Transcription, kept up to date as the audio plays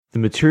The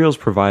materials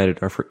provided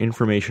are for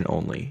information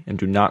only and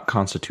do not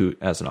constitute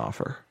as an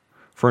offer.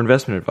 For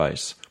investment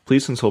advice,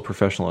 please consult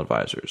professional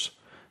advisors.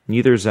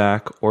 Neither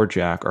Zach or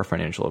Jack are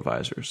financial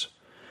advisors.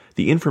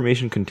 The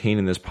information contained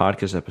in this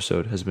podcast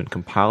episode has been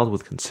compiled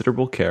with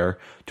considerable care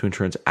to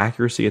ensure its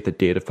accuracy at the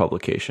date of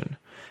publication.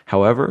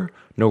 However,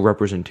 no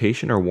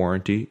representation or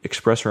warranty,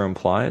 express or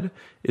implied,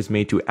 is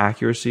made to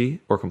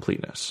accuracy or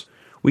completeness.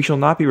 We shall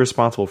not be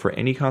responsible for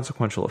any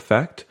consequential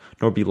effect,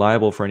 nor be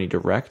liable for any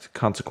direct,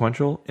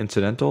 consequential,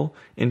 incidental,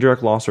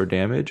 indirect loss or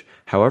damage,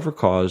 however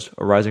caused,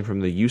 arising from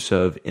the use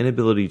of,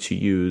 inability to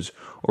use,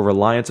 or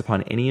reliance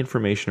upon any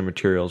information or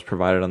materials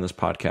provided on this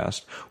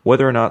podcast,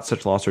 whether or not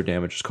such loss or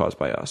damage is caused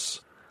by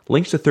us.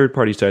 Links to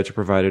third-party sites are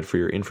provided for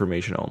your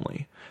information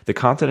only. The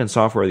content and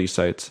software of these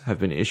sites have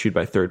been issued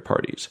by third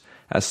parties.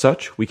 As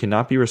such, we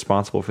cannot be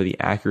responsible for the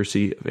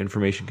accuracy of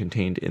information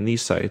contained in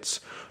these sites,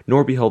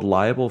 nor be held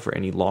liable for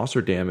any loss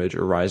or damage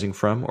arising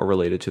from or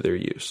related to their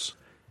use.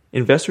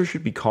 Investors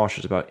should be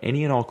cautious about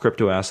any and all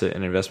crypto asset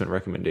and investment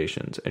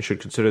recommendations and should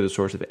consider the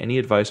source of any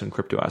advice on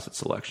crypto asset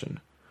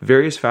selection.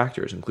 Various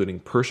factors, including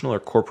personal or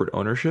corporate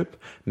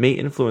ownership, may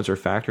influence or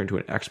factor into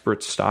an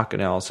expert's stock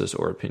analysis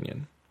or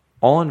opinion.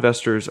 All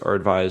investors are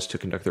advised to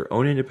conduct their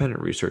own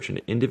independent research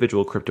into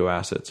individual crypto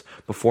assets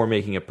before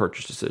making a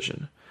purchase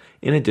decision.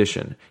 In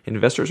addition,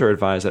 investors are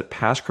advised that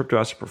past crypto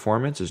asset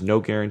performance is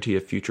no guarantee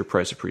of future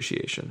price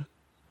appreciation.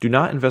 Do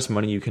not invest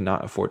money you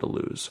cannot afford to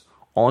lose.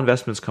 All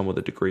investments come with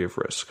a degree of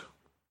risk.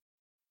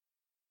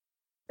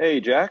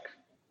 Hey, Jack.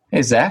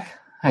 Hey, Zach.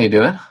 How you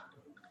doing?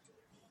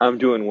 I'm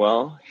doing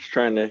well. Just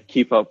trying to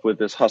keep up with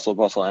this hustle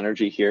bustle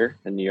energy here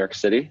in New York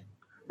City.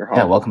 Your home.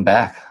 Yeah, welcome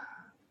back.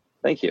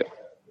 Thank you.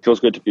 Feels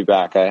good to be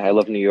back. I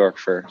love New York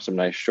for some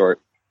nice,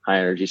 short,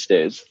 high-energy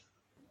stays.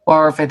 Well,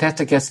 our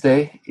fantastic guest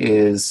today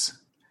is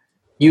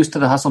used to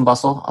the hustle and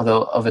bustle,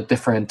 although of a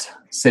different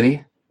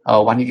city.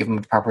 Why don't you give him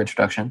a proper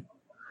introduction?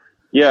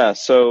 Yeah,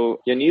 so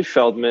Yaniv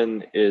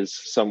Feldman is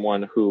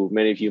someone who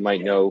many of you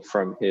might know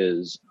from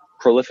his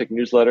prolific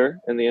newsletter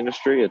in the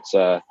industry. It's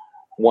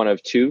one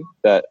of two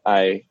that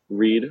I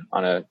read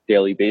on a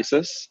daily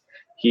basis.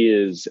 He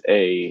is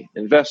an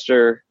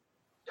investor,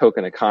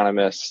 token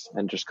economist,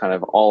 and just kind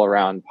of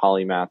all-around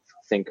polymath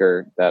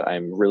thinker that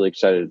I'm really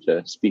excited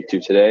to speak to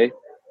today.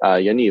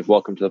 Yaniv,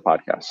 welcome to the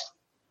podcast.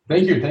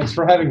 Thank you. Thanks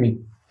for having me.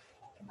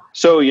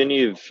 So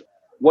Yaniv,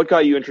 what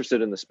got you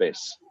interested in the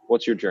space?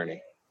 What's your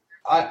journey?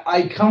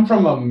 I come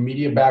from a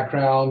media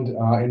background.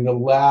 In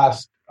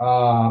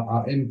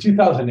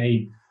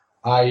 2008,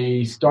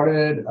 I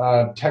started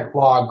a tech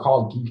blog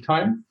called Geek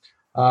Time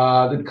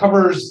that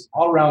covers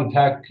all around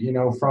tech,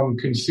 from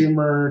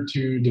consumer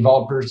to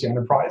developers to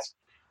enterprise.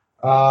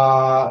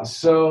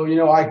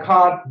 So I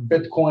caught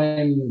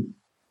Bitcoin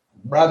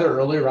rather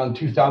early, around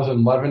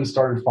 2011,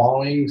 started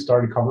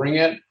covering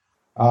it.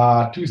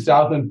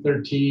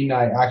 2013,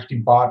 I actually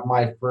bought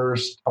my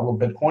first couple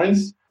of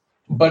Bitcoins.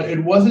 But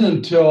it wasn't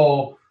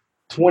until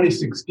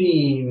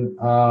 2016,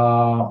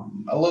 a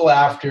little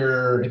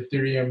after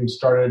Ethereum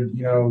started,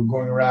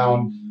 going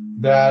around,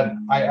 that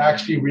I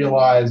actually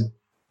realized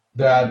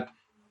that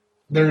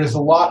there is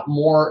a lot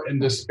more in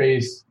this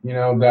space,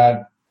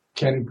 that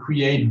can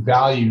create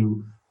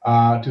value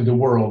to the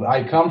world.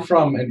 I come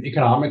from an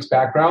economics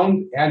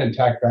background and a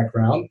tech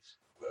background.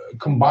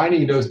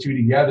 Combining those two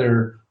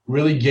together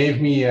really gave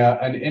me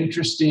an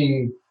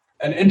interesting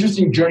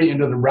journey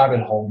into the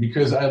rabbit hole,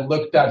 because I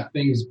looked at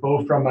things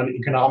both from an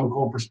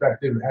economical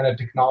perspective and a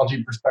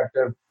technology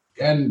perspective.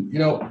 And,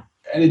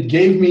 and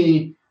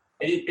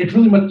it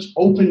really much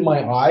opened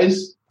my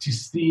eyes to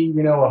see,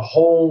 a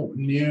whole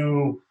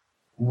new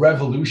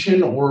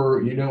revolution,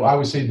 or, I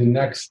would say the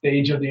next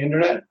stage of the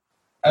internet.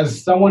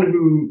 As someone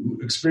who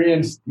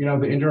experienced, the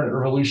internet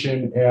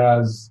revolution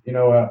as,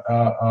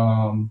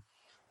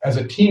 as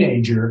a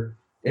teenager,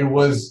 it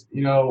was,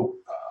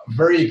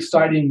 very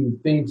exciting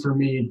thing for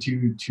me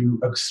to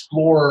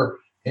explore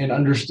and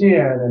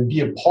understand and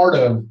be a part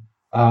of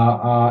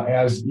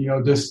as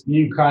this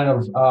new kind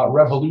of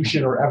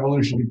revolution or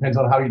evolution, depends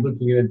on how you're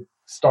looking at it,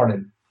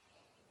 started.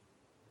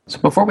 So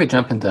before we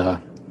jump into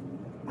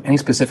any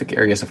specific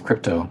areas of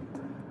crypto,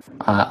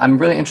 I'm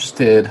really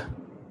interested,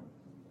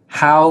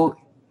 has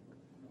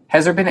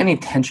there been any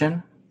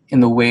tension in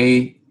the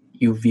way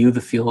you view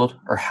the field,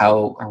 or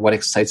what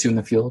excites you in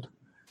the field?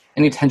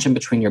 Any tension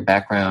between your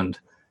background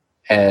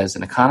as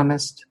an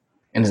economist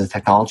and as a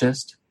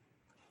technologist?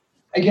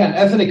 Again,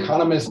 as an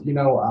economist,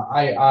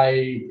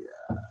 I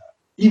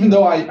even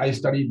though I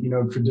studied,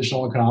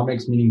 traditional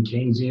economics, meaning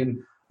Keynesian,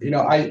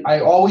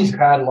 I always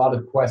had a lot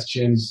of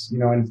questions,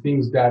 and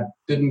things that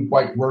didn't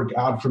quite work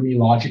out for me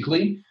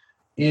logically.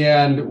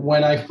 And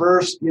when I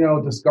first,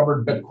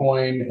 discovered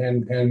Bitcoin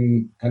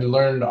and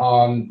learned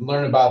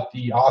about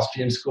the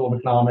Austrian School of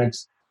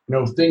Economics,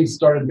 things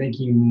started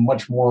making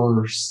much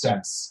more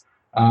sense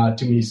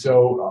to me.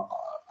 So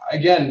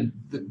again,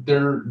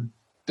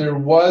 there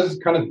was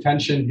kind of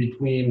tension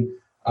between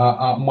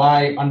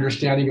my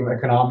understanding of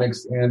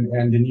economics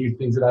and the new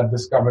things that I've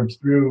discovered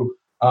through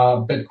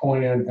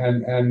Bitcoin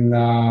and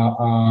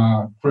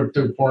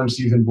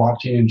cryptocurrencies and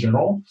blockchain in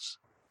general.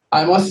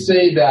 I must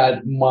say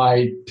that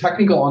my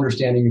technical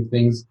understanding of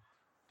things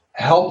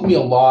helped me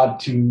a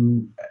lot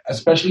to,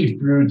 especially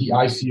through the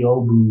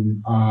ICO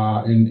boom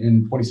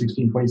in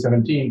 2016,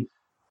 2017,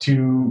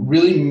 to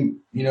really,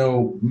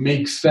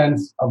 make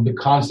sense of the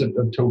concept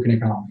of token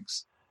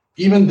economics.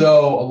 Even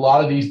though a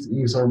lot of these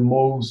things are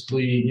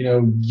mostly,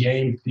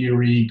 game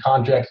theory,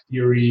 contract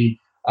theory,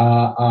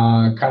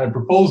 kind of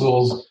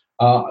proposals,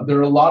 there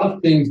are a lot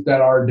of things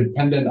that are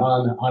dependent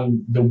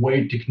on the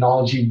way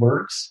technology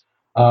works.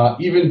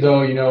 Even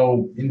though,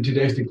 in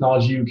today's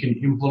technology, you can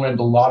implement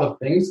a lot of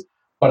things,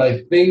 but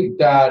I think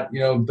that,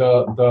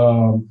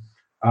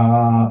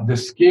 the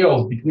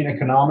scales between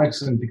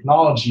economics and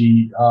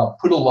technology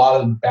put a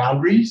lot of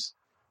boundaries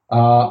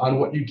on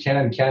what you can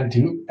and can't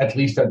do, at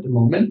least at the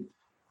moment.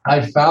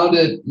 I found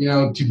it,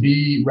 to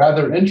be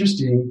rather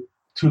interesting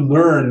to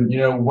learn,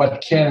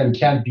 what can and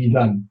can't be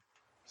done.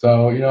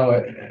 So,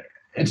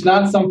 it's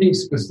not something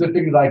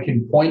specific that I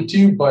can point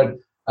to, but,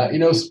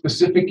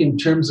 specific in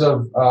terms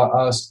of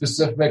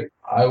specific,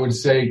 I would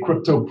say,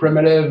 crypto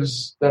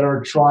primitives that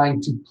are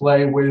trying to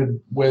play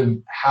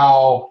with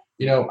how,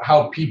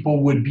 how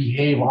people would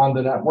behave on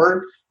the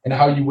network and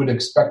how you would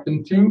expect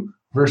them to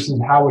versus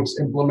how it's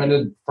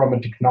implemented from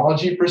a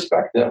technology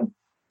perspective.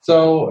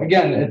 So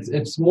again,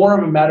 it's more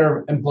of a matter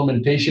of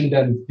implementation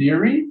than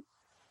theory,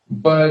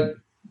 but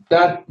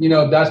that's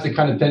the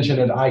kind of tension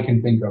that I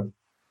can think of.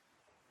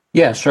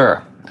 Yeah,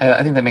 sure.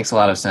 I think that makes a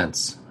lot of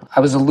sense. I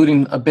was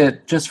alluding a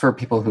bit, just for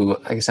people who,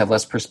 I guess, have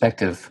less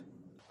perspective,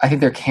 I think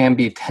there can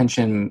be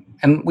tension,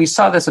 and we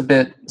saw this a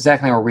bit,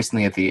 Zach and I were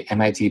recently at the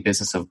MIT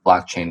Business of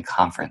Blockchain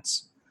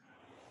conference.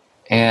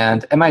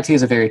 And MIT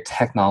is a very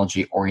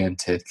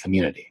technology-oriented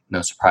community,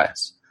 no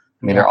surprise.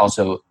 I mean, they're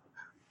also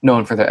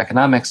known for their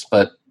economics,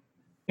 but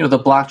the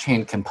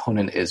blockchain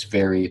component is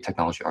very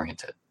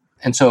technology-oriented.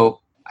 And so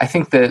I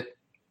think that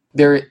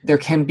there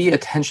can be a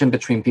tension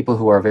between people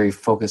who are very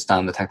focused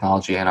on the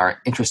technology and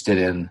are interested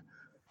in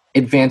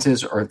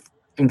advances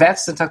in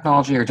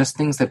technology or just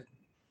things that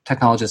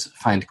technologists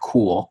find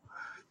cool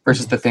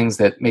versus the things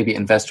that maybe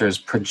investors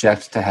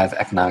project to have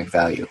economic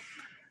value.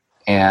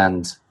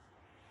 And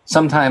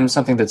sometimes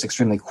something that's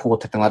extremely cool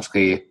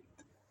technologically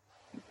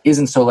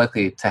isn't so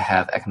likely to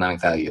have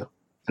economic value.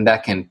 And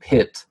that can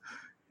pit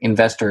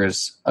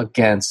investors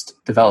against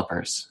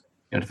developers,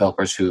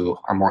 developers who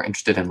are more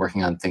interested in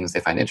working on things they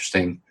find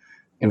interesting,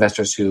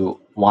 investors who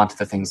want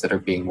the things that are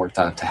being worked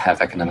on to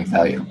have economic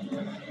value.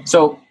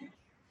 So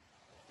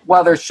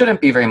while there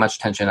shouldn't be very much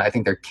tension, I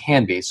think there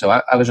can be. So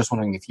I was just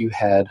wondering if you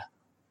had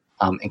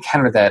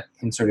encountered that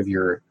in sort of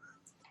your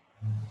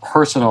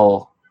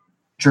personal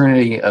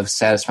journey of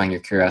satisfying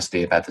your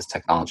curiosity about this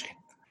technology.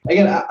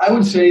 Again, I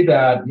would say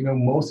that,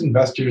 most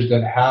investors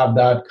that have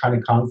that kind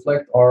of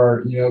conflict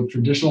are,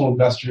 traditional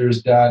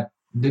investors that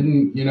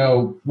didn't,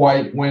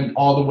 quite went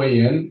all the way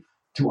in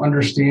to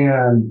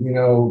understand,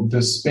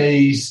 the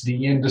space,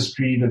 the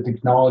industry, the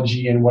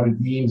technology, and what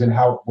it means and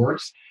how it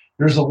works.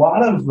 There's a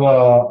lot of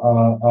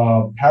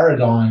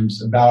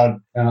paradigms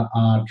about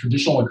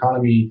traditional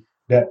economy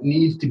that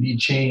needs to be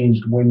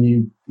changed when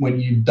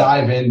you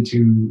dive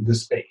into the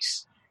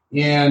space.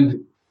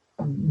 And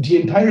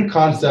the entire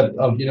concept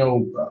of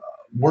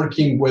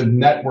working with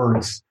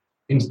networks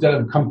instead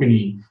of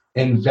company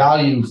and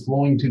value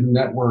flowing to the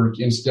network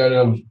instead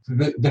of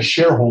the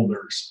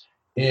shareholders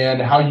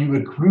and how you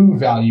accrue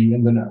value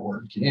in the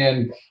network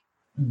and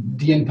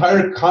the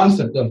entire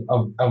concept of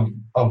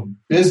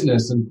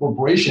business and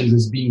corporations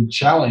is being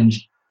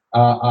challenged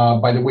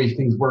by the way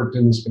things work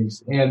in the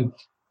space. And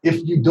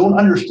if you don't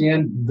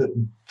understand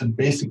the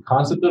basic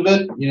concept of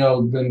it,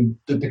 then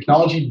the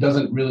technology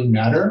doesn't really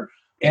matter.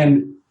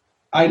 And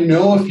I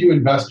know a few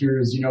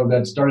investors,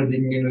 that started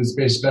digging into the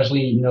space,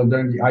 especially,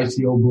 during the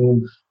ICO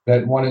boom,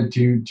 that wanted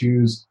to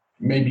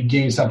maybe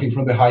gain something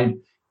from the hype.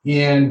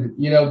 And,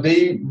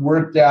 they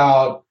worked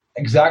out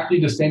exactly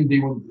the same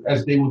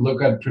as they would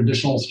look at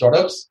traditional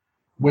startups,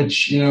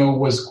 which,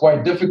 was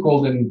quite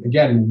difficult. And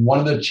again, one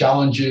of the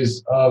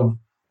challenges of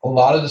a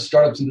lot of the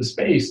startups in the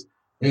space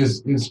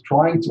is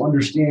trying to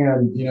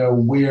understand,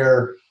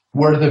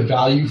 where the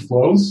value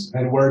flows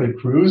and where it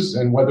accrues,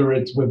 and whether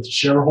it's with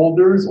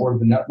shareholders or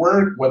the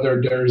network,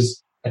 whether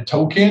there's a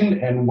token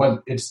and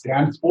what it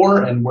stands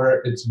for and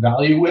where its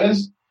value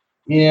is.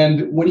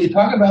 And when you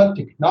talk about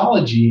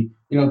technology,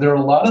 there are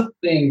a lot of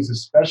things,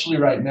 especially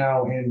right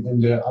now in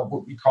the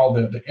what we call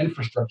the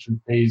infrastructure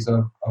phase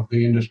of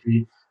the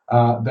industry,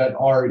 that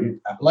are,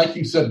 like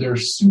you said, they're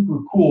super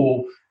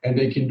cool and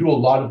they can do a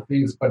lot of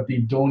things, but they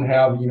don't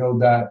have,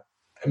 that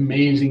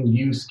amazing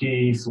use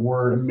case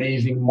or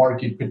amazing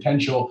market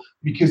potential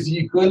because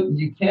you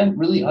can't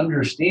really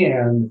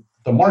understand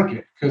the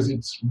market because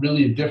it's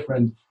really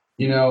different,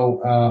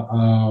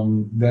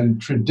 than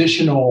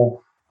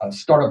traditional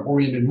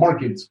startup-oriented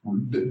markets.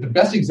 The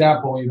best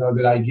example,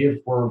 that I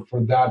give for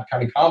that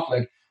kind of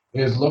conflict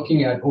is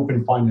looking at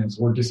open finance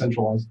or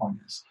decentralized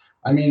finance.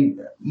 I mean,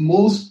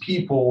 most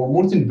people or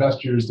most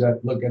investors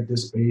that look at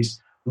this space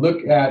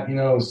look at,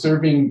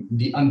 serving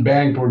the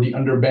unbanked or the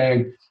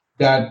underbanked,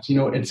 that,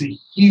 it's a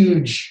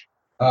huge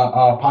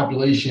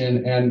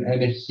population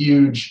and a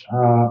huge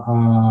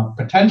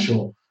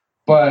potential.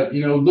 But,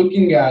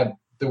 looking at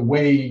the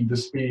way the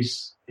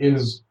space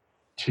is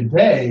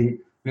today,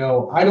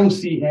 I don't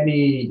see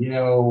any,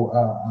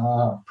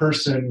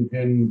 person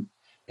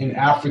in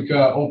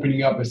Africa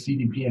opening up a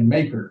CDP and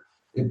Maker.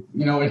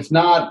 It's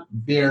not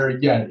there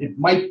yet. It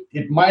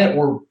might,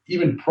 or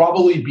even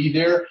probably be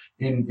there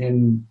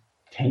in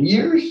 10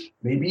 years,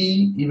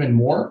 maybe even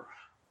more.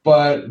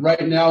 But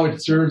right now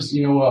it serves,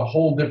 a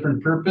whole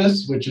different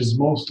purpose, which is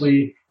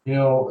mostly,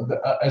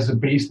 as a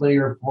base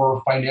layer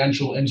for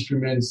financial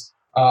instruments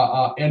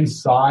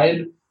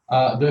inside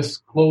this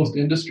closed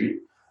industry,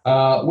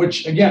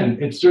 which again,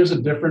 it serves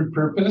a different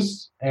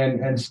purpose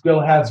and still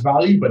has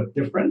value, but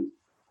different.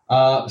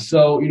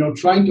 So,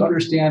 trying to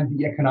understand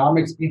the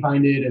economics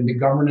behind it and the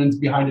governance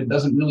behind it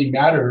doesn't really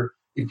matter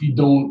if you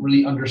don't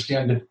really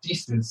understand the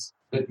thesis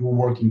that you're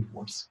working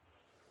towards.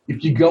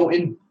 If you go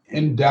in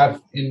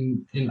depth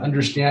in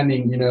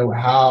understanding,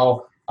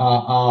 how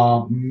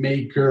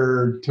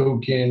Maker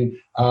token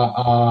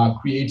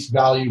creates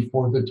value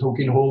for the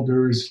token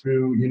holders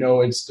through,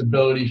 its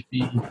stability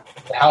fee,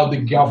 how the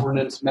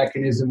governance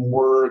mechanism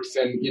works,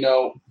 and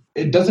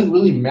it doesn't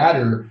really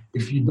matter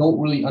if you don't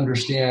really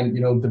understand,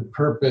 the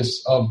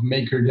purpose of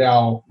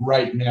MakerDAO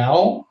right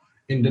now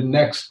in the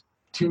next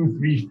 2,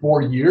 3,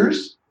 4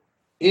 years,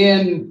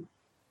 in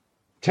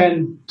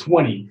 10,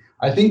 20.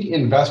 I think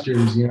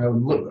investors,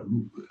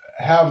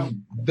 have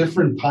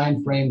different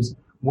time frames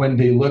when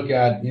they look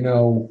at,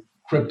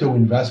 crypto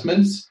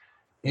investments.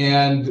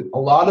 And a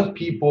lot of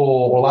people,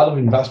 or a lot of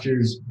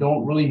investors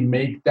don't really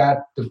make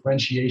that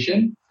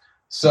differentiation.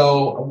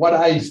 So what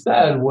I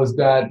said was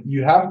that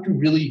you have to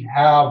really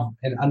have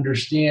and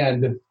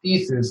understand the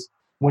thesis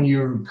when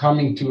you're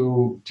coming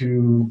to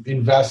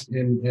invest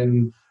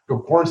in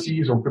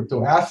cryptocurrencies or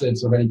crypto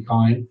assets of any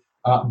kind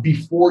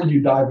before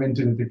you dive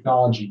into the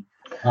technology.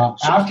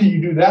 After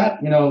you do that,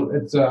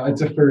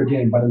 it's a fair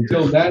game. But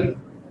until then,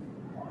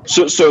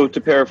 so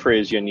to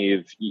paraphrase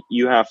Yaniv,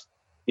 you have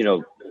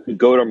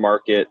go to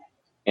market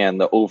and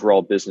the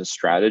overall business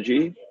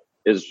strategy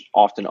is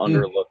often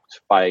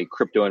underlooked by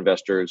crypto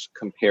investors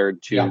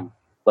compared to,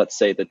 let's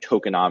say, the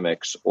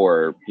tokenomics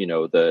or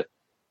the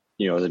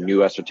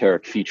new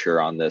esoteric feature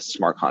on this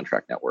smart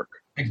contract network.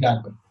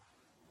 Exactly.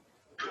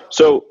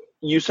 So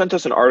you sent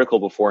us an article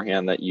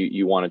beforehand that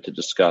you wanted to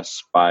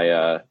discuss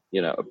by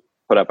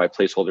put out by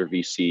Placeholder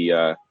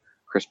VC,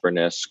 Chris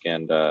Bernisk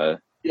and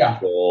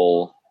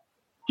Joel.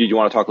 Do you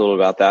want to talk a little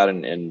about that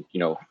and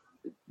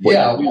what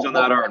your views on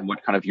that are and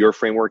what kind of your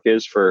framework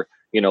is for,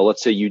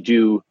 let's say you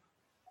do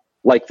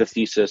like the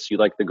thesis, you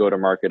like the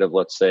go-to-market of,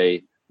 let's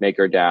say,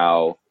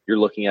 MakerDAO, you're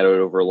looking at it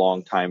over a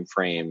long time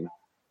frame,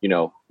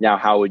 now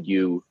how would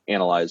you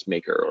analyze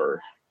Maker or,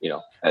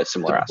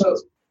 similar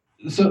assets?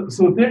 So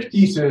their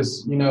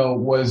thesis,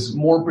 was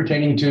more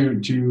pertaining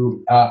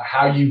to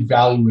how you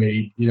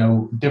evaluate,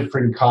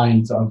 different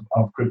kinds of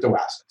crypto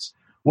assets.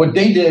 What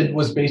they did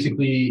was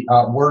basically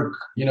work,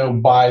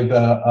 by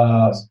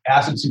the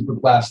asset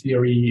superclass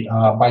theory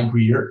by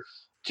Greer,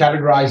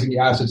 categorizing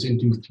assets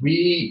into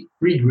three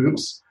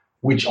groups,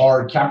 which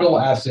are capital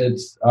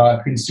assets,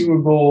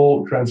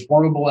 consumable,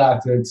 transformable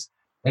assets,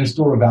 and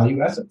store of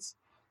value assets.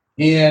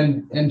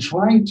 And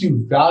trying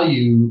to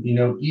value,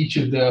 each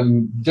of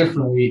them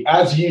differently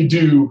as you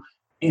do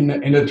in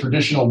a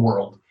traditional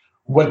world.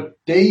 What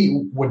they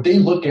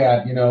look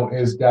at,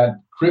 is that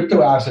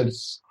crypto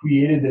assets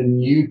created a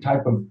new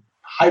type of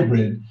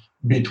hybrid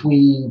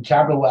between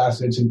capital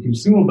assets and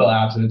consumable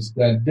assets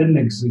that didn't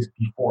exist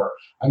before.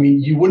 I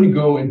mean, you wouldn't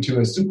go into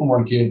a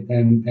supermarket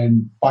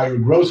and buy your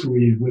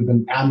groceries with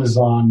an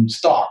Amazon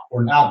stock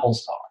or an Apple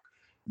stock.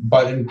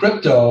 But in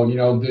crypto,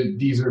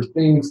 these are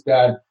things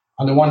that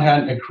on the one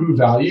hand accrue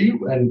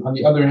value and on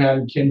the other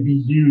hand can be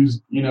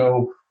used,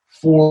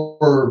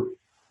 for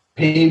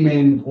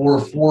payment or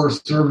for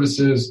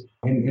services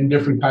in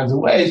different kinds of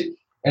ways.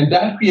 And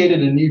that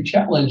created a new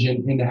challenge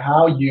in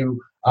how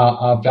you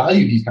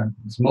value these kinds of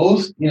things.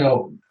 Most,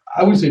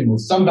 I would say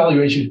some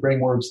valuation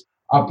frameworks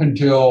up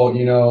until,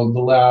 the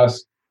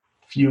last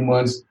few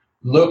months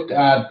looked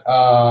at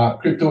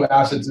crypto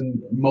assets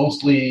and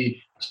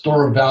mostly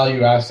store of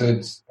value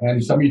assets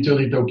and some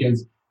utility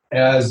tokens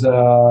as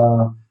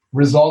a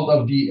result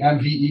of the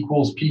MV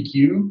equals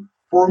PQ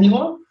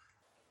formula.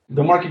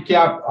 The market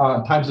cap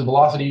times the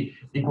velocity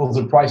equals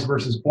the price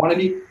versus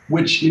quantity,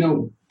 which,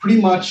 pretty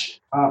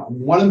much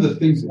one of the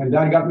things, and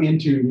that got me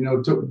into,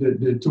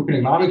 the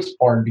tokenomics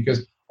part,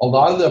 because a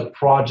lot of the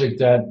project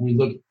that we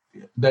looked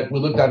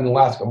at in the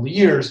last couple of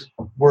years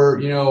were,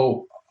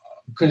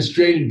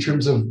 constrained in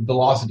terms of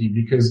velocity,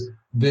 because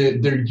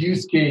their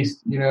use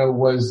case,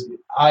 was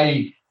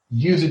I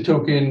use a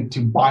token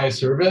to buy a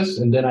service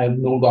and then I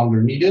no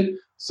longer need it.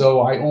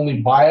 So I only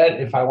buy it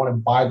if I want to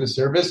buy the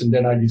service, and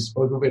then I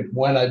dispose of it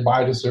when I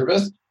buy the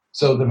service.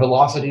 So the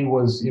velocity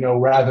was,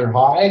 rather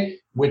high,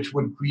 which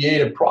would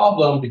create a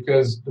problem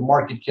because the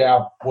market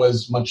cap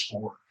was much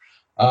lower.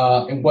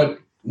 And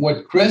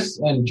what Chris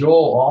and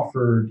Joel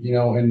offered,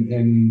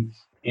 in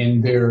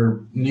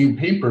their new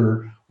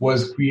paper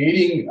was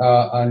creating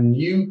a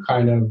new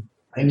kind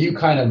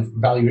of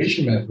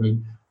valuation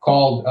method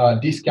called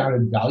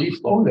discounted value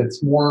flow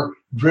that's more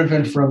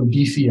driven from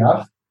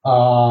DCF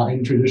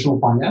in traditional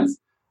finance.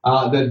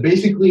 That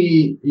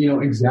basically,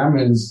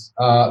 examines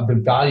the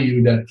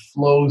value that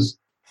flows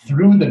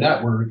through the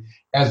network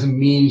as a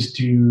means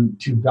to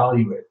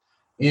value it,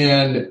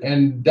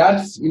 and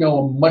that's a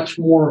much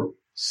more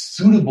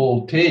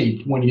suitable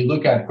take when you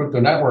look at crypto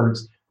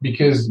networks,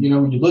 because you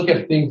look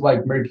at things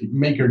like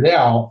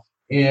MakerDAO,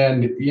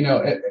 and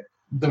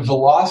the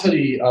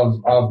velocity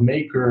of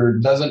Maker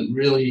doesn't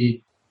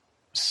really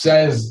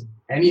says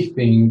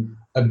anything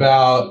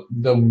about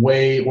the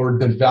way or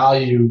the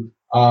value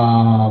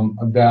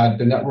that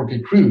the network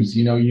accrues.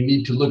 You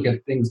need to look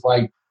at things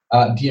like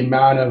the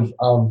amount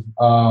of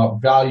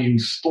value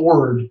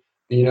stored,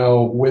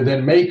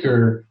 within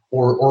Maker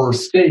or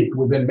staked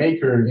within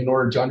Maker in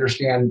order to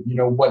understand,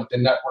 what the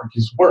network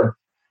is worth.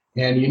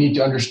 And you need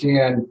to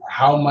understand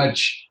how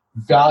much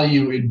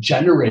value it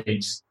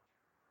generates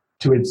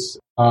to its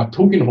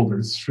token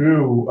holders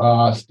through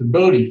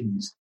stability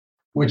fees,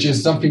 which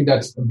is something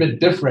that's a bit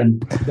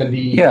different than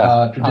the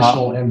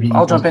traditional MVE.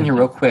 I'll jump in here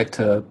real quick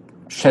to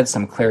shed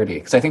some clarity,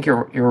 because I think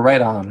you're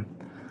right on.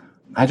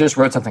 I just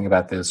wrote something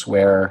about this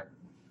where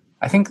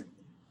I think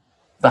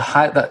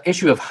the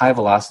issue of high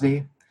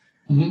velocity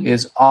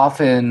is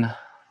often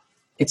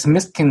it's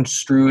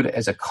misconstrued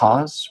as a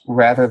cause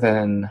rather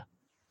than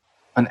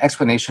an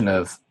explanation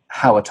of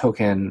how a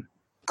token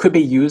could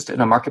be used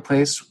in a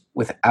marketplace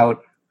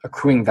without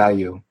accruing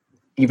value,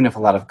 even if a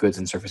lot of goods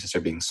and services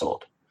are being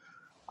sold.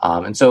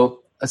 And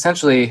so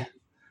essentially,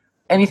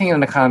 anything in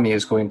an economy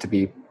is going to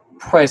be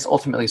priced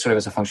ultimately sort of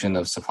as a function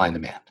of supply and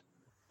demand.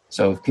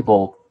 So if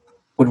people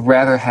would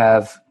rather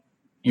have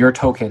your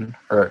token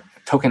or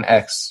token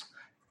X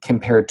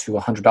compared to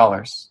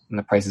 $100, then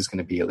the price is going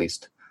to be at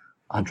least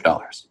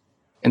 $100.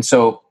 And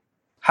so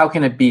how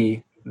can it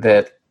be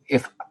that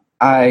if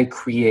I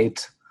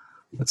create,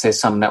 let's say,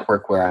 some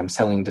network where I'm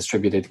selling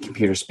distributed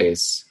computer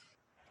space,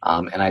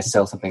 and I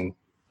sell something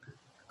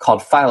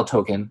called file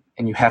token,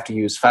 and you have to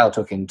use file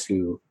token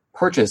to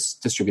purchase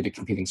distributed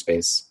computing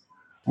space,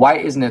 why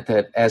isn't it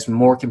that as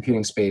more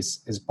computing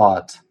space is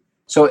bought,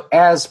 so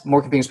as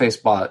more computing space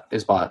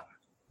is bought,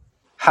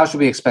 how should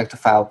we expect a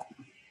file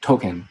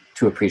token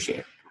to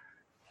appreciate?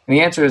 And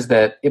the answer is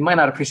that it might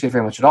not appreciate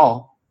very much at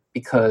all,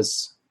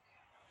 because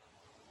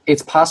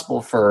it's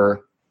possible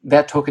for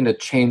that token to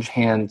change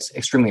hands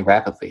extremely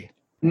rapidly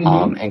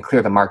and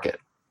clear the market.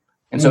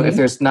 And so if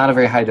there's not a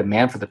very high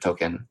demand for the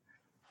token,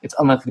 it's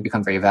unlikely to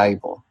become very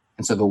valuable.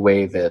 And so the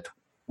way that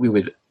we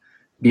would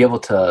be able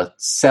to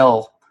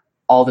sell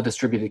all the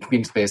distributed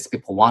computing space that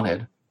people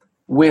wanted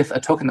with a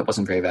token that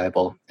wasn't very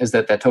valuable is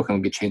that that token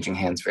would be changing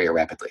hands very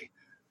rapidly,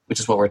 which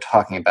is what we're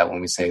talking about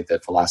when we say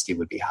that velocity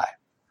would be high.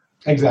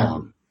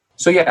 Exactly.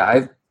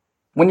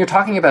 When you're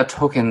talking about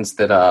tokens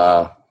that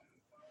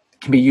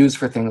can be used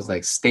for things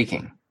like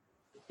staking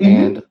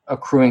and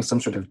accruing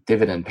some sort of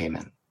dividend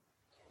payment,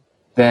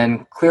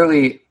 then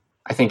clearly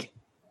I think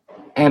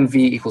MV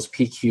equals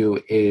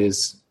PQ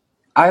is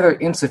either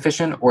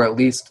insufficient or at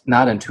least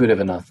not intuitive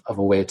enough of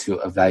a way to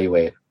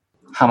evaluate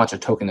how much a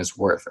token is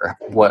worth or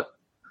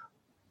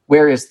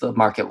where is the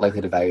market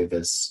likely to value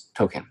this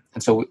token.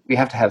 And so we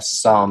have to have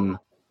some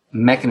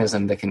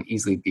mechanism that can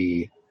easily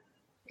be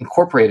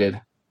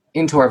incorporated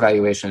into our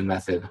valuation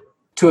method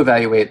to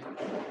evaluate,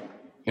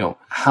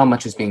 how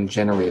much is being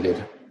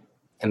generated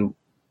and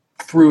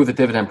through the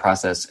dividend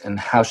process, and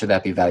how should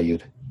that be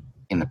valued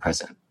in the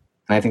present.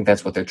 And I think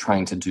that's what they're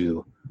trying to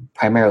do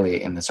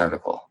primarily in this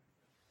article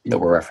that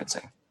we're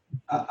referencing.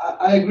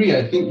 I agree.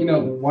 I think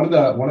one of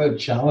the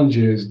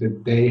challenges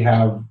that they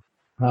have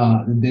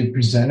they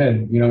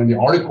presented in the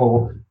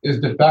article is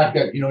the fact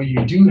that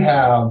you do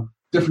have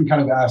different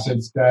kind of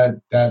assets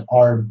that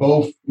are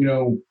both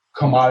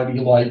commodity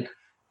like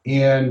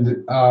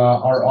and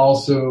are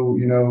also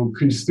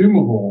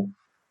consumable,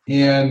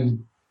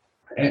 and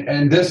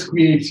this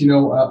creates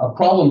a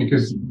problem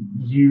because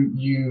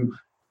you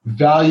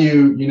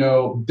value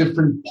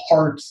different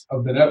parts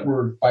of the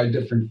network by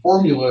different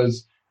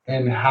formulas,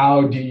 and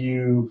how do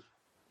you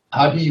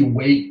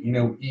weight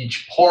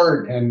each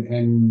part,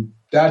 and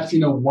that's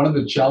one of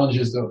the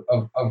challenges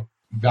of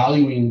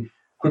valuing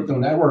crypto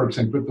networks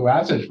and crypto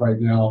assets right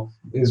now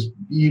is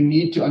you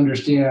need to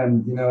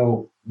understand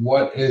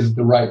what is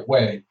the right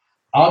way.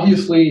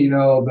 Obviously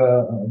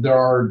there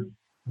are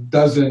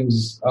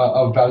dozens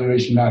of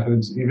valuation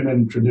methods even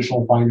in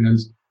traditional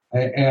finance,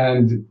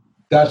 and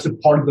that's a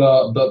part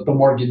of the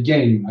market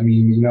game. I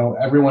mean,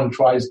 everyone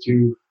tries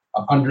to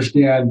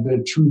understand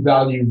the true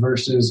value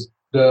versus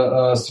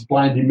the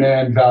supply and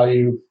demand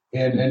value,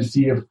 and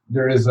see if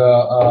there is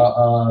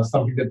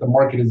something that the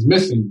market is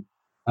missing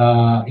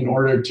in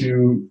order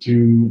to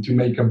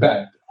make a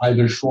bet,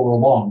 either short or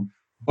long.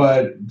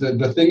 But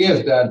the thing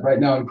is that right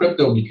now in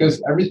crypto,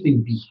 because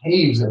everything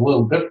behaves a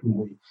little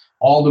differently,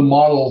 all the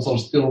models are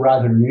still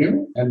rather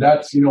new, and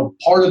that's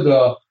part of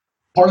the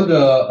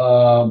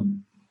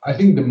I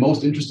think the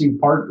most interesting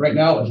part right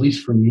now, at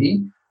least for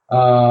me,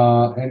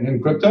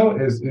 and crypto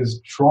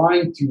is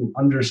trying to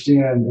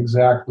understand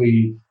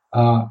exactly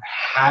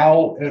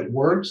how it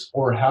works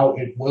or how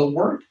it will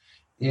work,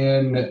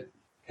 and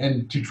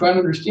to try and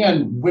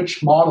understand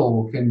which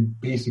model can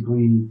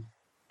basically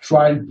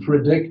try and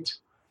predict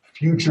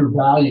future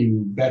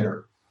value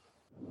better.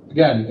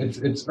 Again,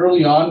 it's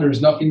early on.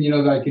 There's nothing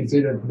that I can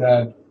say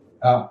that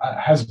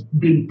has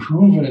been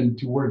proven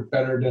to work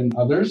better than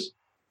others,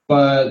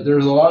 but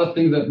there's a lot of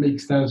things that make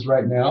sense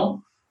right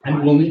now,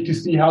 and we'll need to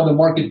see how the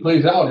market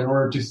plays out in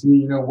order to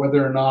see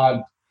whether or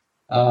not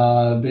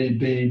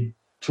they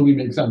truly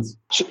make sense.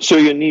 So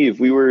Yaniv,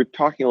 we were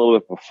talking a little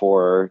bit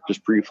before,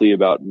 just briefly,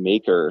 about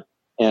Maker,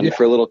 and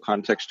for a little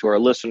context to our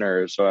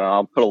listeners, so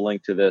I'll put a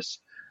link to this.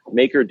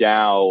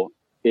 MakerDAO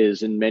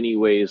is in many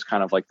ways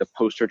kind of like the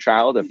poster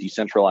child of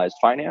decentralized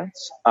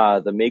finance.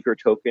 The Maker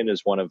token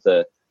is one of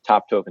the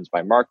top tokens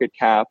by market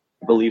cap.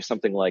 I believe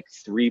something like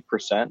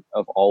 3%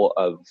 of all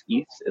of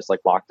ETH is like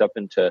locked up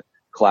into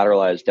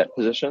collateralized debt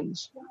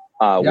positions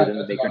within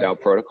the MakerDAO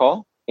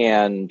protocol.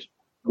 And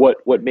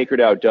what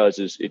MakerDAO does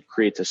is it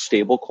creates a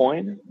stable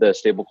coin, the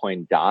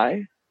stablecoin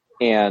DAI,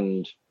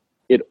 and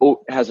it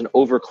has an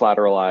over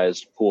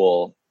collateralized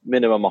pool,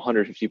 minimum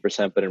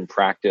 150%, but in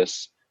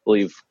practice, I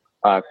believe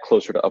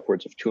closer to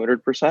upwards of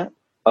 200%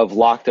 of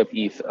locked up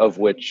ETH, of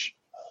which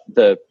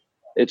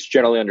it's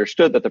generally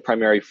understood that the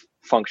primary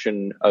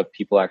function of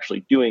people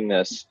actually doing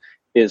this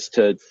is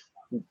to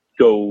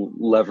go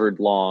levered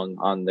long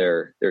on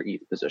their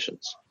ETH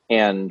positions.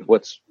 And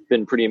what's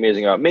been pretty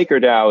amazing about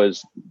MakerDAO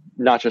is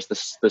not just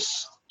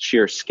this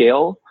sheer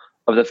scale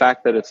of the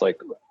fact that it's like,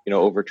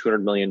 over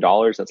 $200 million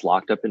that's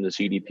locked up into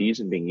CDPs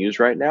and being used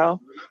right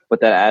now, but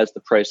that as the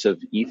price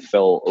of ETH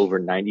fell over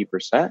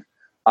 90%,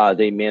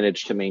 they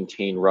managed to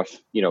maintain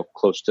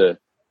close to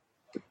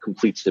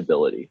complete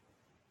stability.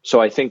 So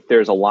I think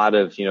there's a lot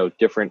of,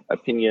 different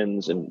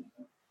opinions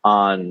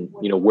on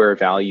where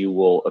value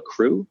will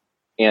accrue,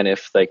 and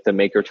if like the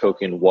Maker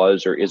token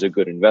was or is a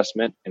good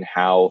investment and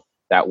how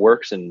that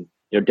works, and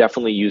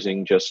definitely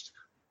using just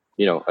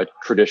a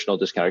traditional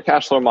discounted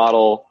cash flow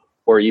model,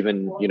 or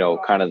even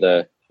kind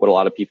of what a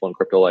lot of people in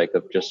crypto like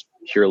of just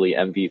purely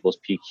MV equals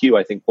PQ.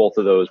 I think both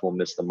of those will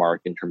miss the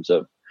mark in terms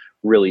of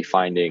really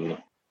finding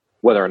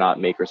whether or not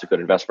Maker is a good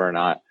investment or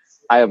not.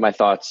 I have my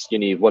thoughts.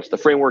 Yaniv, what's the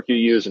framework you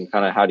use, and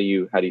kind of how do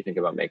you think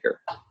about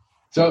Maker?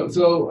 So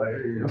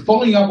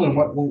following up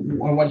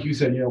on what you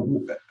said,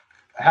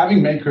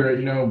 having Maker,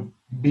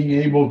 being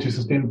able to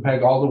sustain the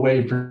peg all the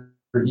way for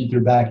Ether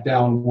back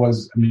down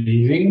was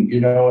amazing.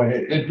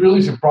 It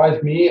really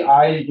surprised me.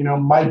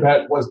 My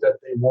bet was that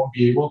they won't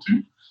be able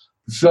to.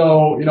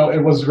 So,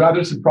 it was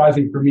rather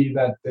surprising for me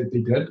that they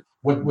did.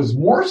 What was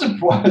more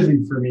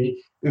surprising for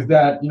me is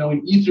that,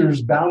 in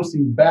Ether's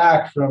bouncing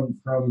back from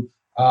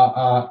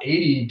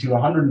 80 to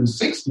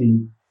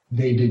 160,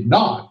 they did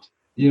not.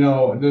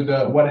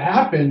 What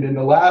happened in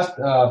the last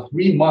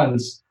 3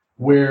 months,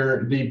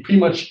 where they pretty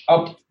much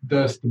upped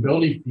the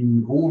stability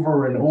fee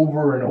over and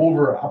over and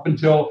over up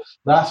until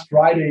last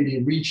Friday, they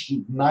reached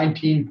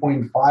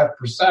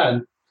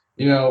 19.5%,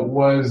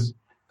 was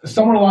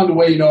somewhere along the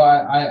way,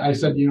 I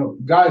said,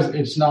 guys,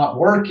 it's not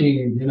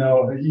working.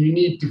 You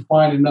need to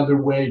find another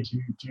way to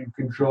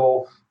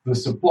control the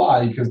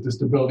supply, because the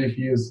stability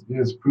fee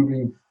is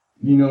proving,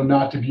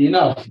 not to be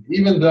enough.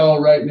 Even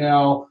though right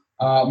now,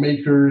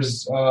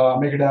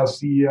 MakerDAO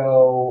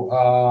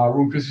CEO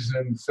Rune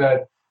Christensen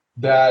said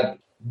that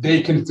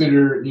they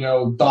consider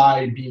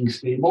DAI being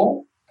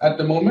stable at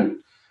the moment.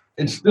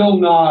 It's still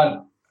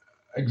not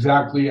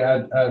exactly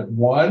at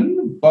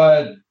 1,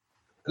 but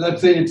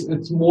let's say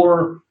it's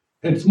more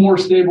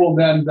stable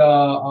than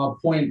the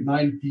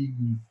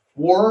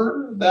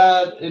 0.94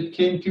 that it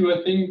came to.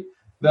 I think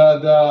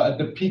at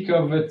the peak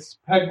of its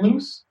peg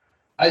loose.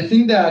 I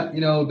think that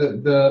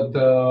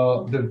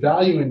the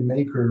value in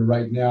Maker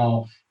right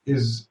now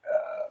is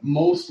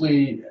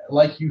mostly,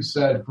 like you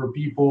said, for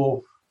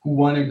people who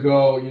want to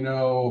go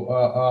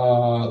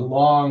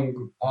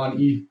long on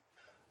ETH,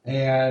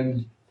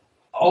 and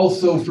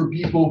also for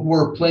people who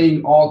are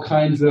playing all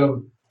kinds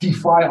of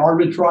DeFi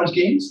arbitrage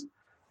games,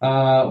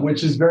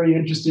 which is very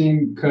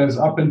interesting, because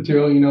up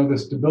until the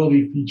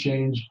stability fee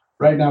change,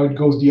 right now it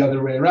goes the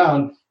other way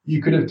around.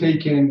 You could have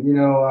taken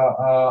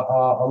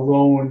a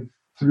loan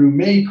through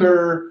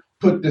Maker,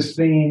 put the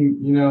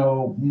same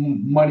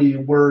money to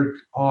work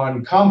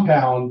on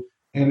Compound,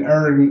 and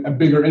earn a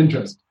bigger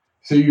interest.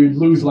 So you'd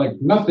lose like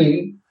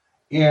nothing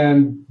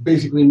and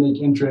basically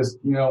make interest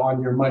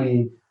on your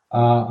money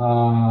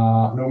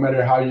no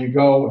matter how you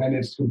go, and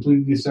it's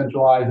completely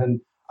decentralized,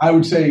 and I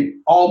would say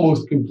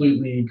almost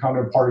completely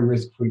counterparty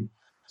risk free.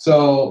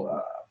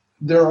 So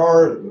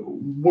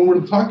when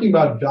we're talking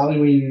about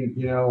valuing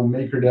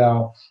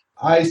MakerDAO,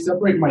 I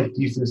separate my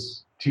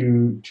thesis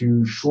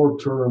to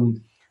short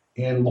term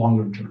and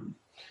longer term.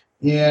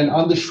 And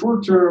on the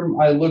short term,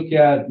 I look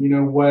at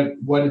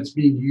what it's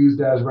being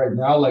used as right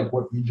now, like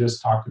what we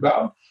just talked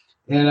about,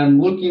 and I'm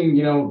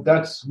looking,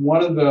 that's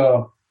one of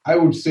the, I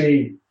would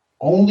say,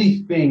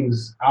 only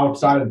things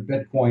outside of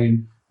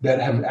Bitcoin that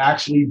have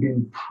actually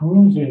been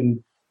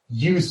proven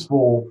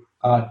useful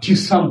to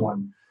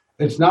someone.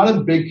 It's not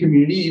a big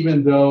community,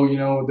 even though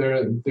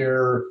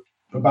they're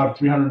about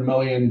 $300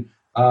 million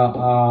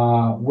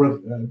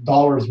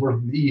dollars worth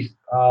of ETH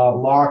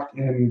locked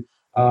in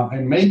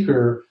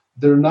Maker.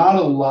 There are not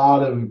a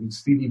lot of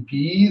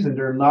CDPs, and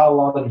there are not a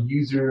lot of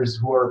users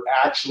who are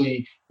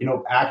actually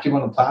active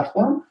on the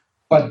platform.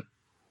 But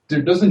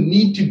there doesn't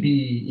need to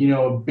be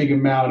a big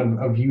amount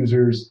of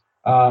users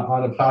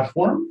on the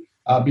platform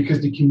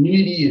because the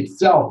community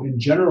itself, in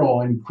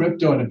general, in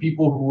crypto, and the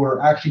people who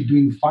are actually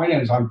doing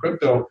finance on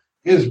crypto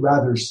is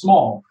rather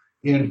small.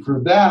 And for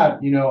that,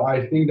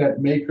 I think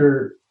that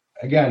Maker,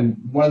 again,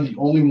 one of the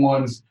only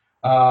ones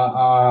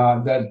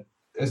that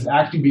has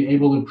actually been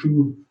able to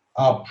prove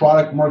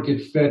product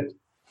market fit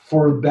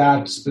for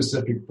that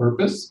specific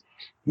purpose.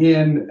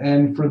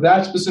 And for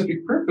that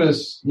specific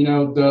purpose,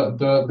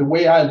 the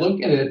way I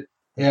look at it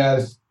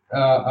as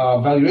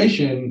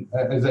valuation,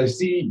 as I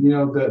see,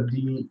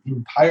 the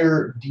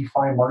entire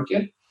DeFi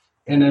market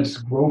and its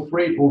growth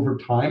rate over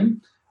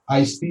time,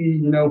 I see,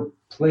 new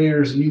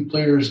players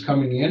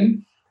coming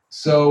in.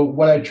 So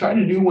what I try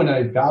to do when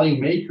I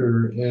value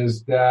Maker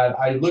is that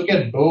I look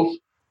at both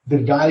the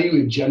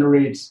value it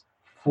generates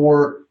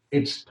for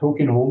its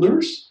token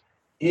holders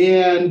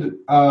and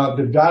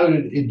the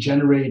value it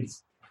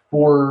generates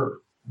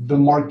for the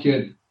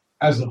market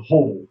as a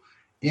whole.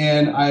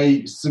 And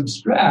I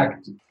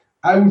subtract,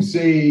 I would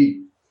say,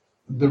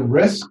 the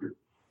risk,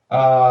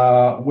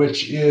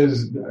 which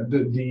is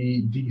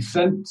the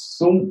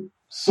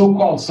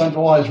so-called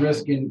centralized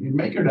risk in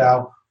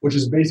MakerDAO, which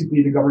is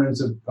basically the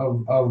governance of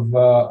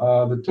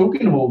the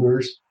token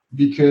holders,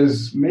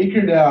 because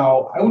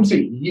MakerDAO, I would say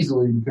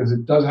easily, because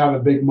it does have a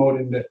big moat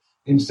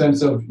in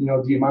sense of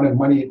the amount of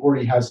money it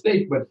already has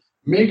staked, but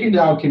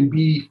MakerDAO can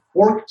be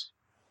forked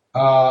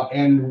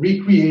and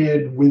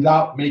recreated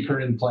without Maker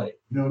in play,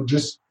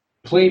 just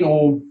plain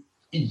old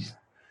ETH.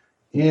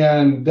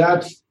 And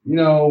that's,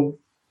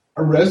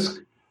 a risk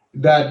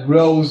that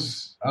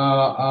grows,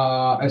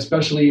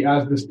 especially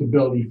as the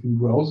stability fee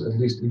grows, at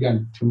least,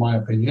 again, to my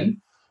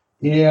opinion.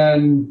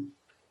 And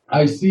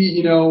I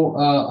see,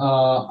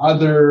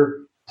 other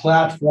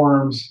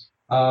platforms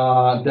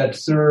that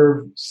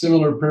serve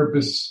similar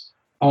purpose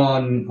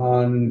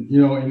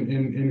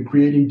in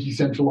creating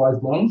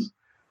decentralized loans.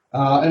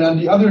 And on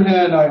the other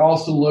hand, I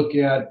also look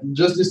at,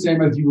 just the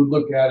same as you would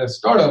look at a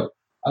startup,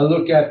 I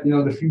look at,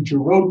 the future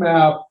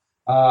roadmap,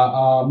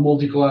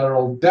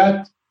 multi-collateral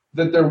debt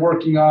that they're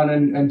working on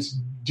and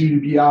due to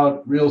be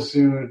out real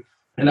soon.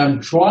 And I'm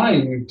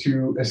trying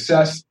to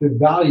assess the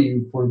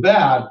value for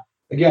that,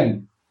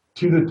 again,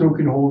 to the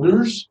token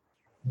holders,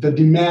 the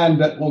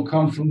demand that will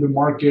come from the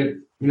market,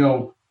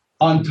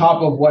 on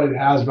top of what it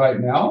has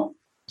right now.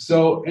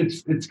 So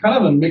it's kind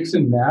of a mix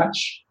and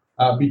match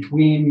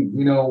between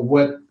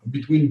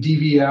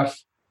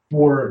DVF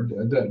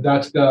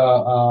that's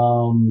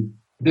the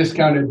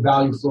discounted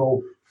value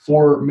flow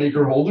for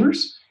Maker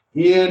holders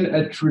in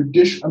a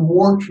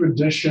more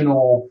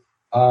traditional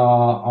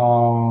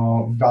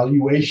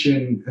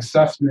valuation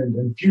assessment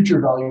and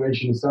future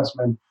valuation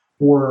assessment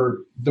for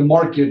the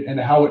market and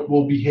how it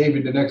will behave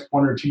in the next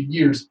 1 or 2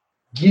 years,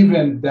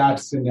 given that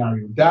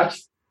scenario.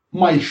 That's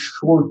my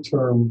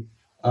short-term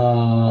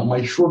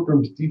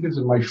thesis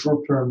and my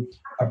short-term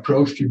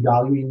approach to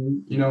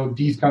valuing,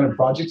 these kind of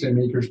projects and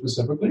Maker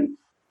specifically.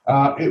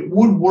 It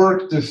would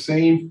work the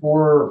same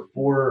for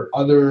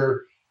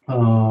other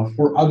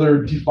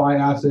DeFi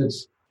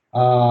assets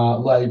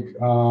like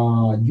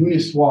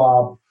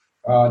Uniswap,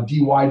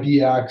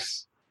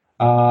 DYDX.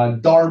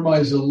 Dharma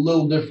is a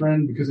little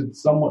different because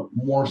it's somewhat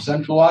more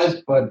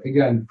centralized, but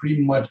again,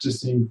 pretty much the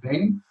same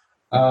thing.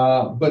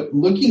 But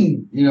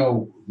looking,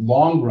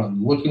 long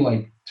run, looking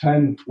like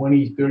 10,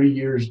 20, 30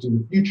 years to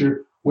the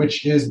future,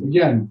 which is,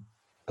 again,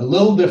 a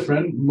little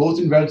different.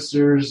 Most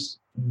investors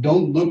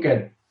don't look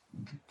at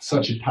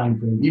such a time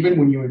frame. Even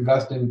when you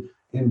invest in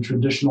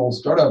traditional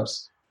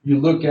startups, you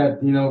look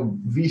at,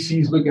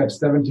 VCs look at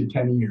 7 to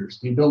 10 years.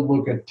 They don't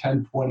look at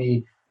 10,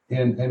 20,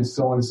 and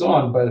so on and so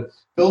on. But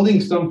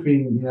building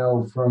something,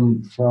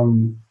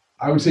 from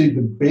I would say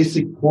the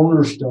basic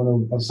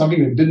cornerstone of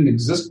something that didn't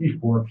exist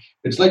before,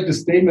 it's like the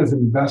same as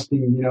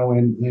investing,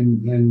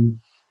 in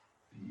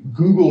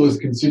Google is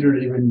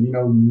considered even,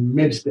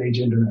 mid-stage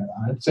internet.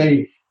 I'd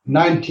say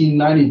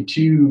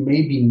 1992,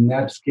 maybe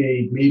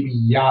Netscape, maybe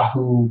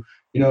Yahoo.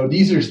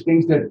 These are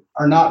things that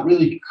are not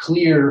really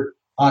clear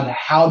on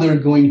how they're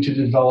going to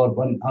develop,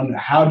 on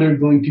how they're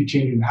going to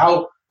change, and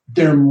how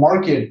their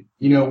market,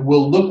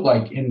 will look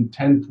like in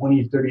 10,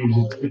 20, 30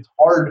 years. It's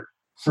hard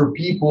for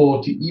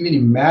people to even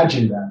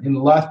imagine that. In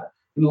the last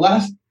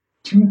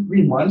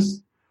 2-3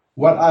 months,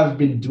 what I've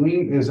been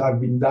doing is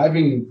I've been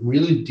diving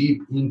really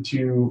deep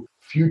into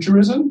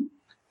futurism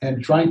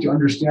and trying to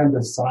understand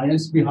the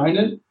science behind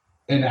it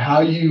and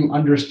how you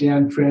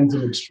understand trends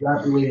and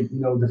extrapolate,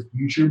 the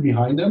future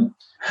behind them.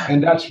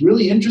 And that's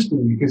really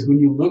interesting because when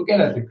you look at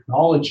a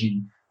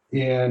technology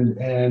and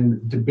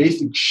the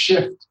basic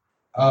shift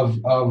of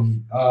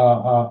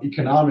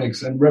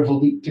economics and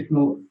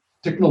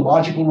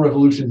technological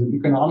revolutions and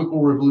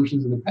economical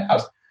revolutions in the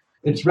past,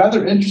 it's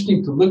rather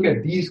interesting to look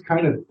at these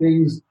kind of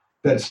things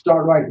that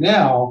start right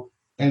now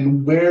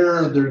and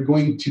where they're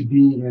going to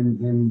be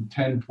in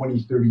 10,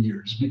 20, 30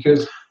 years.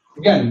 Because,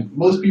 again,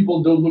 most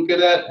people don't look at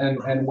that.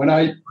 And when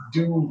I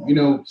do,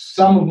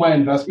 some of my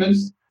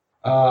investments,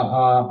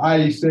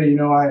 I say,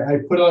 I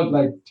put out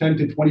like 10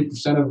 to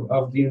 20%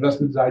 of the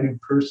investments I do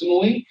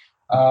personally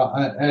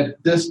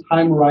at this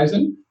time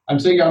horizon. I'm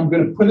saying I'm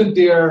going to put it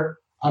there.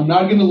 I'm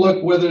not going to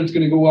look whether it's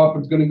going to go up,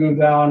 it's going to go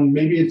down.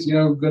 Maybe it's,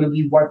 going to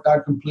be wiped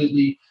out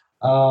completely.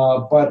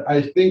 But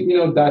I think,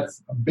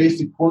 that's a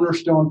basic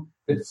cornerstone.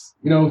 It's,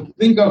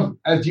 think of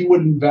as you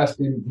would invest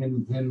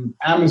in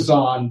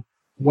Amazon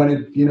when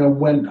it,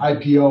 went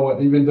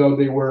IPO, even though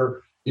they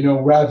were,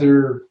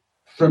 rather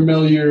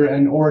familiar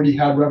and already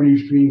had revenue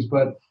streams,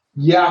 but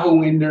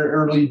Yahoo in their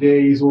early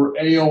days or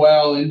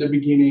AOL in the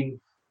beginning.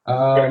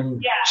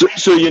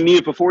 So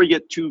Yaniv, before we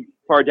get too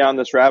far down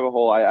this rabbit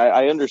hole,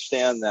 I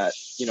understand that,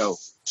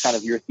 kind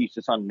of your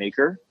thesis on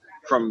Maker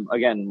from,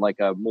 again, like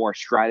a more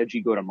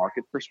strategy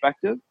go-to-market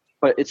perspective,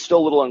 but it's still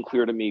a little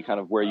unclear to me kind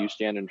of where you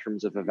stand in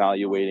terms of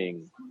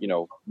evaluating,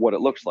 what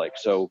it looks like.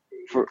 So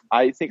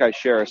I think I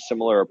share a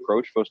similar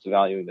approach, both to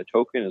valuing the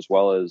token as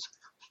well as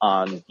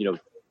on,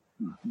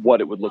 what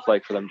it would look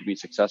like for them to be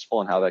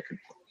successful and how that could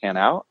pan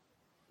out.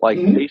 Like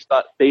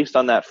based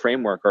on that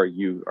framework, are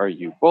you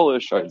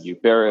bullish? Are you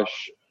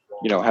bearish?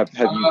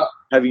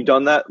 Have you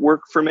done that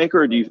work for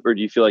Maker, or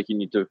do you feel like you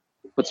need to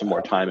put some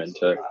more time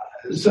into?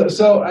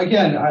 So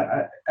again,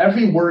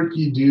 every work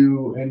you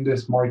do in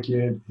this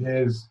market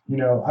is,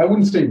 I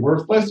wouldn't say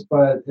worthless,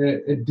 but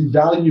it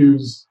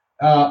devalues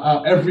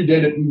every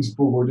day that moves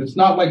forward. It's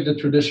not like the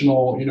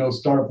traditional,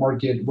 startup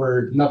market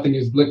where nothing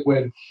is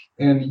liquid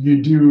and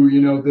you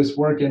do, this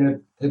work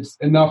and it's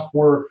enough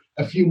for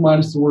a few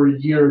months or a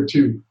year or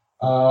two.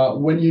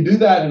 When you do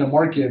that in a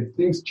market,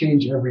 things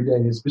change every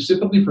day.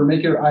 Specifically for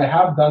Maker, I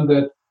have done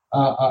that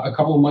a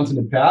couple of months in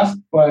the past,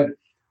 but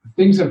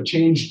things have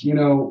changed,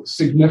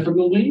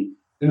 significantly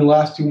in the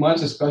last 2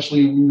 months,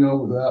 especially,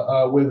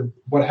 with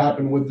what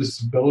happened with the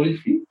stability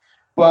fee.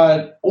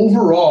 But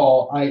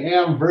overall, I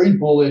am very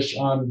bullish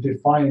on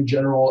DeFi in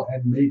general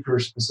and Maker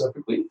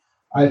specifically.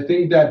 I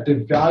think that the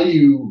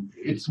value,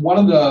 it's one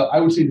of the, I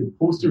would say, the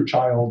poster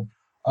child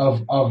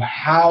of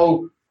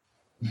how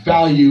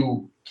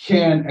value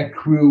can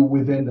accrue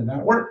within the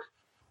network.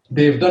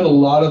 They've done a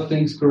lot of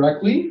things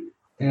correctly,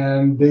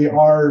 and they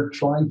are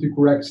trying to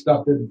correct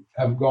stuff that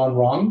have gone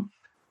wrong.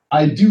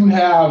 I do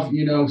have,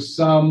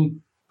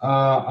 some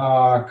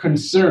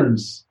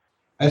concerns,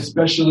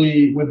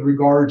 especially with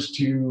regards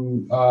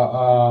to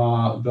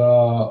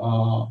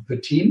the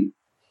team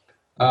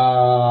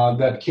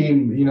that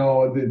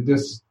came,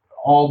 this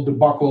all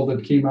debacle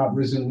that came out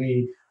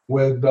recently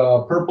with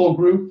the Purple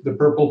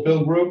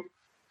Pill Group,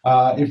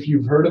 if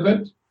you've heard of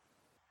it.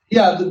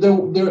 Yeah,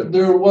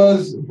 there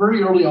was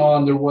very early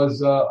on. There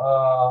was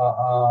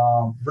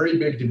a very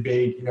big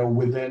debate,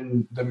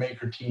 within the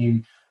Maker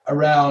team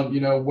around,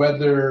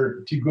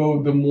 whether to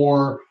go the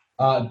more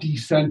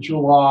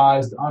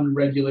decentralized,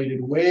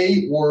 unregulated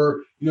way,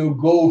 or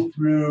go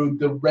through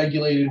the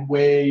regulated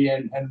way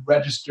and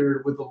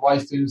register with the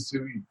license, so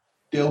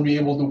they'll be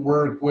able to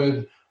work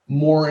with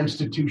more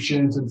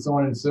institutions and so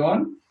on and so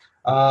on.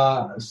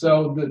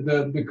 So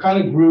the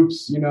kind of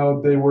groups,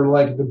 they were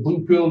like the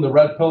blue pill and the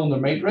red pill and the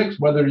matrix.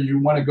 Whether you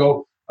want to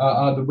go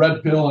the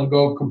red pill and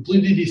go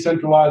completely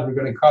decentralized, we're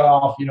going to cut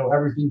off,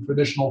 everything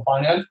traditional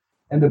finance,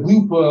 and the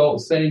blue pill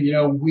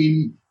saying,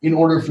 we, in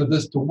order for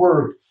this to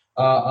work,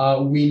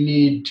 we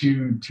need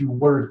to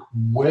work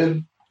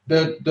with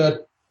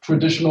the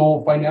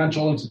traditional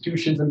financial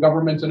institutions and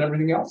governments and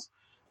everything else.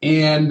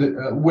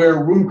 And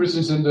where Rune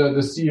Christensen,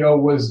 the CEO,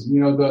 was,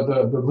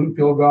 the blue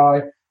pill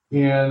guy,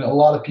 and a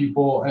lot of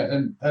people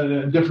and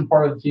a different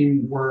part of the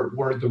team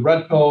were the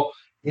red pill.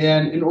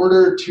 And in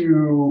order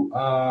to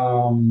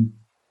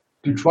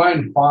try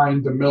and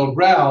find the middle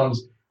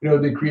grounds,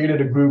 they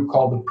created a group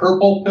called the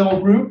Purple Pill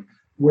Group,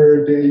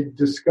 where they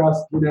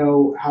discussed,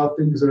 how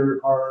things are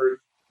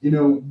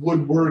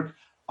would work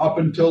up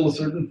until a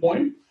certain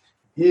point.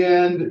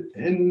 And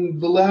in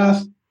the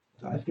last,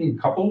 I think,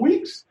 couple of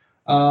weeks,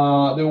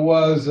 there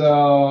was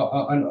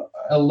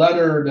a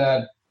letter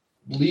that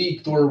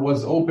leaked or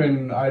was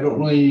open. I don't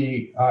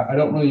really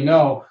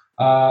know,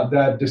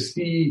 that the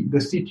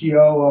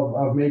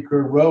CTO of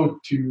Maker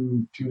wrote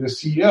to the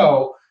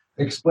CEO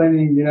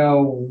explaining,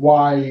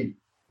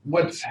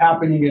 what's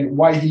happening and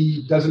why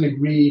he doesn't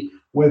agree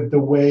with the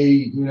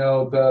way,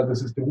 the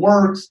system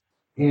works.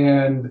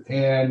 And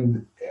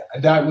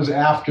that was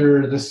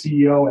after the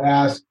CEO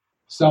asked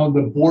some of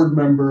the board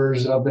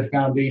members of the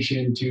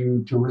foundation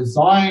to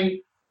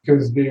resign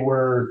because they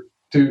were,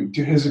 to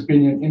his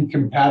opinion,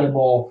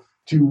 incompatible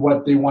to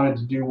what they wanted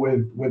to do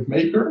with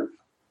Maker.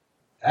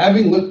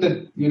 Having looked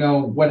at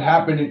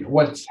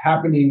what's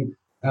happening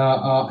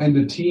in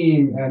the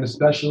team, and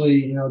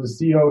especially the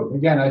CEO,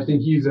 again, I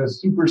think he's a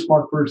super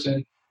smart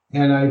person,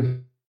 and I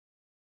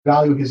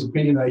value his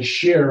opinion. I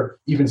share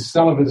even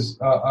some of his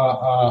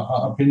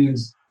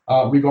opinions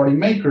regarding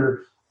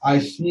Maker. I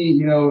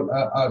see,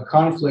 a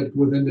conflict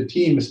within the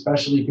team,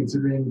 especially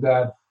considering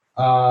that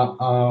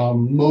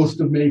most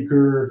of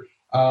Maker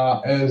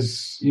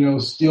is,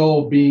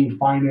 still being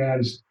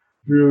financed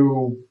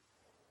through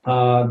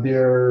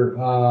their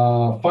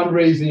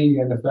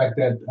fundraising, and the fact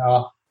that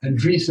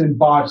Andreessen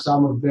bought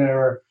some of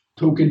their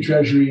token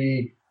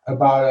treasury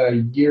about a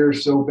year or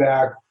so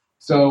back.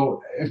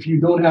 So if you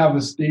don't have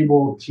a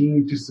stable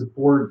team to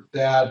support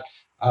that,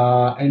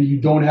 and you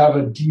don't have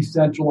a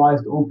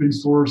decentralized open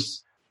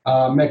source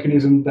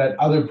mechanism that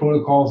other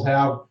protocols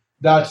have,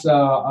 that's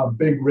a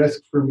big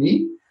risk for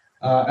me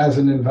as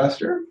an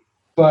investor.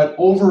 But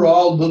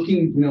overall,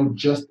 looking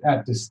just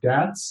at the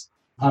stats,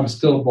 I'm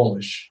still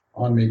bullish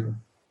on Maker.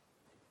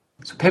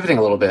 So pivoting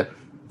a little bit,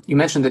 you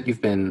mentioned that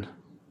you've been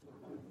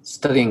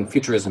studying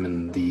futurism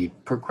and the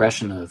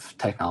progression of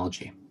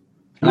technology.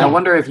 And I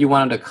wonder if you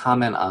wanted to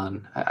comment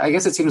on, I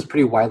guess it seems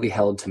pretty widely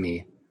held to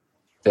me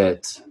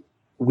that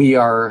we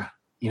are,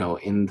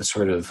 in the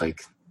sort of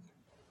like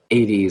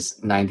 80s,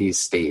 90s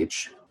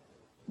stage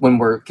when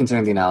we're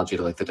considering the analogy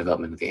to like the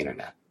development of the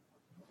internet.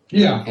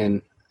 Yeah.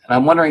 And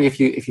I'm wondering if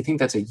you think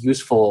that's a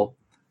useful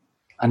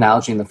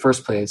analogy in the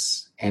first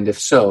place, and if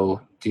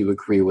so, do you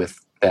agree with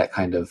that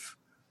kind of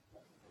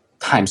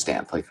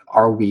timestamp? Like,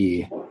 are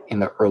we in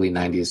the early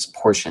 90s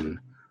portion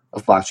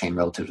of blockchain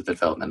relative to the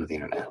development of the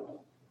internet?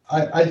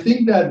 I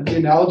think that the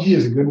analogy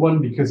is a good one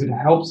because it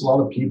helps a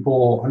lot of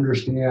people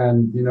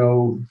understand,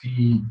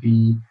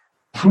 the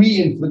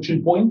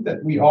pre-inflection point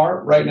that we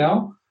are right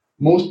now.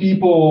 Most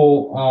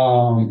people,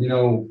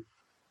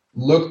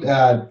 looked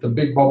at the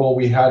big bubble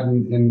we had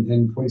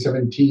in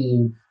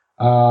 2017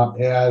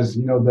 as,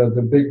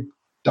 the big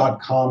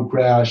 .com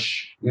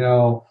crash,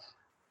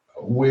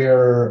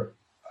 where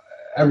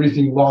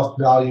everything lost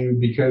value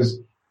because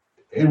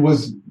it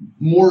was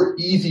more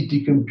easy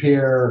to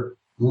compare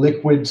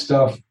liquid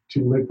stuff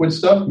to liquid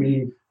stuff,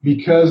 meaning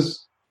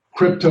because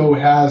crypto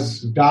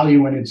has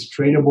value and it's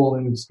tradable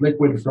and it's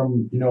liquid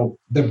from,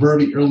 the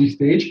very early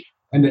stage,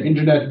 and the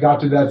internet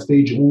got to that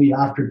stage only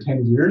after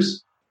 10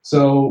 years.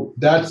 So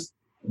that's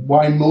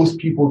why most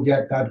people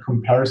get that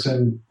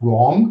comparison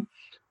wrong.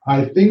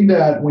 I think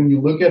that when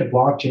you look at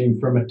blockchain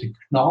from a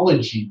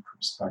technology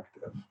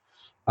perspective,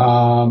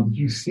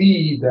 you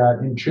see that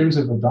in terms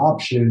of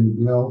adoption,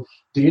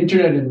 the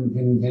internet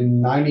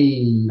in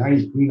 90,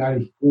 93,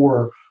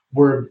 94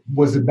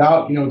 was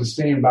about, the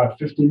same, about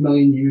 50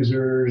 million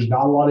users,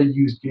 not a lot of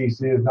use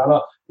cases,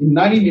 in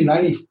 90 to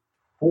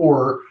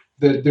 94,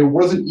 there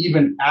wasn't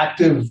even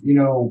active,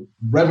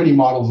 revenue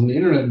models on the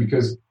internet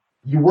because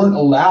you weren't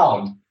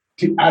allowed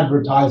to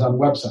advertise on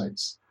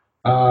websites.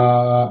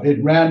 It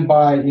was ran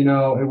by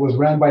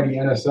the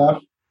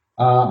NSF,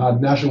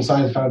 National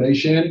Science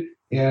Foundation,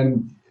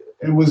 and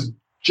it was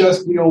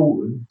just,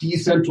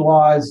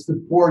 decentralized,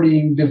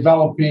 supporting,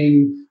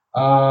 developing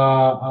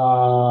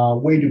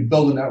way to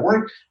build a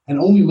network. And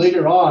only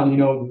later on,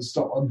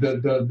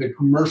 the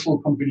commercial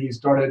companies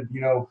started,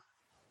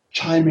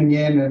 chiming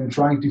in and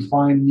trying to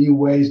find new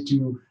ways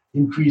to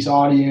increase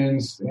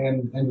audience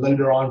and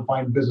later on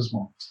find business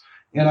models.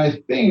 And I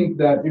think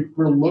that if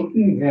we're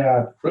looking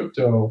at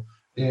crypto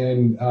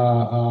and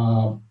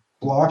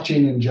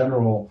blockchain in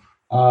general,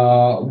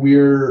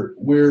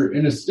 we're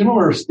in a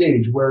similar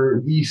stage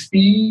where we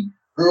see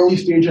early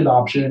stage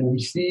adoption, we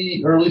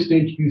see early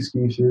stage use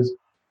cases.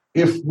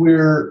 If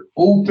we're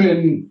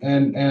open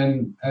and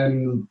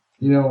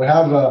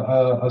have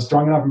a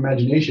strong enough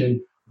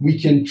imagination, we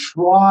can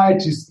try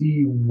to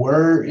see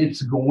where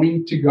it's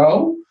going to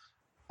go,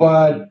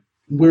 but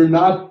we're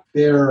not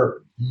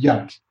there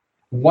yet.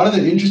 One of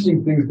the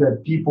interesting things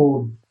that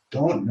people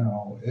don't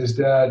know is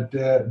that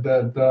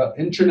the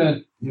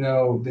internet,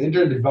 the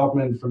internet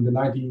development from the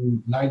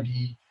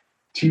 1990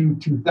 to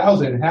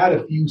 2000 had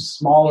a few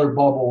smaller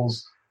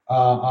bubbles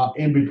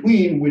in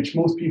between, which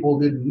most people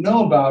didn't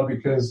know about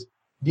because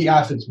the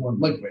assets weren't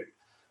liquid.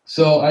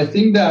 So I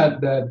think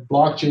that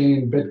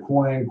blockchain,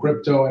 Bitcoin,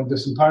 crypto, and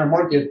this entire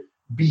market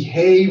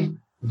behave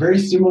very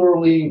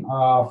similarly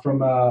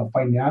from a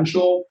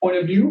financial point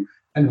of view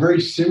and very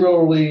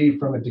similarly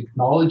from a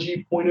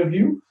technology point of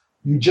view.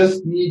 You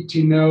just need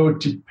to know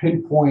to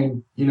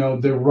pinpoint,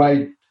 the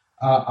right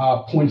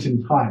points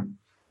in time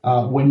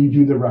when you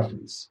do the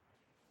reference.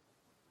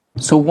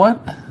 So what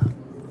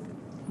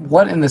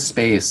in the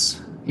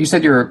space, you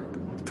said you're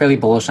fairly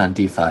bullish on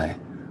DeFi.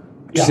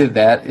 Would you say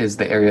that is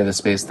the area of the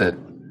space that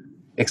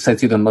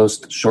excites you the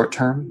most short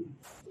term?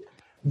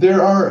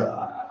 There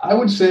are, I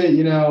would say,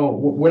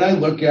 when I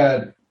look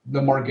at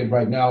the market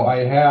right now,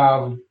 I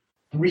have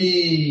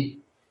three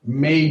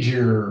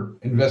major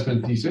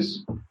investment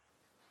theses.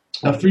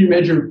 Three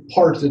major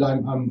parts that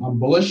I'm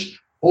bullish.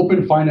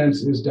 Open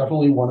finance is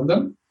definitely one of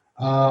them.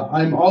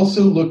 I'm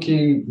also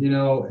looking,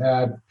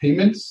 at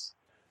payments,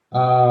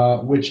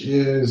 which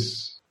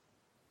is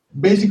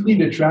basically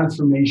the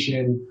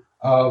transformation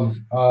of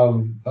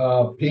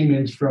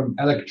payments from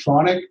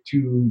electronic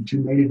to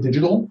native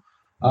digital,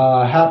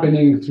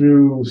 happening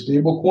through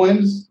stable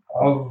coins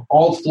of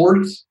all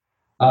sorts,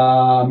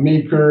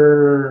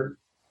 Maker,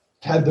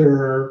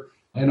 Tether,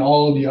 and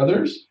all of the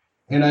others.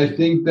 And I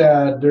think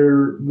that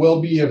there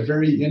will be a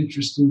very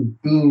interesting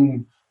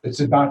boom that's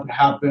about to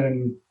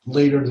happen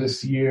later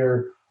this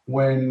year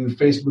when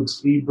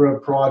Facebook's Libra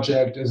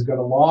project is going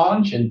to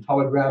launch and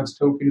Telegram's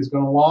token is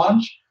going to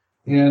launch.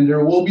 And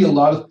there will be a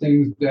lot of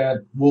things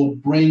that will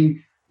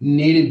bring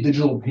native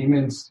digital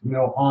payments,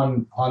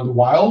 on the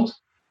wild.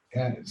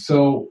 And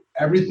so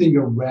everything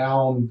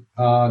around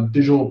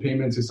digital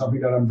payments is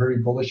something that I'm very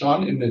bullish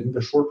on in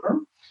the short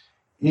term.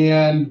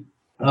 And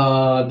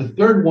the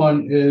third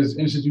one is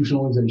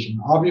institutionalization.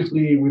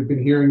 Obviously, we've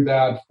been hearing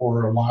that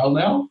for a while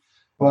now,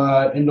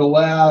 but in the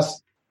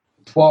last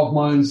 12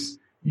 months,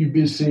 you've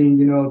been seeing,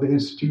 the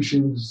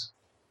institutions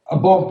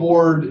above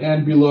board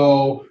and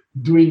below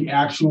doing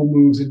actual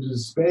moves into the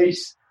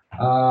space.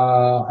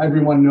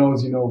 Everyone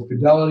knows,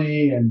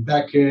 Fidelity and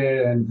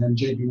Beckett and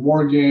JP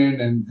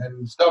Morgan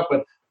and stuff,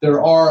 but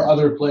there are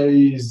other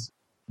plays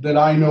that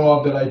I know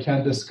of that I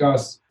can't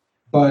discuss,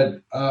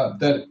 but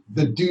that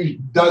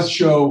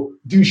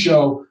do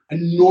show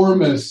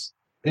enormous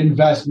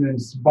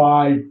investments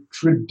by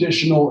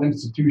traditional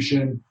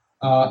institution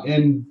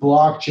in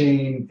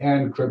blockchain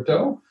and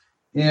crypto.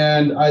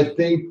 And I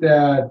think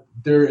that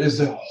there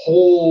is a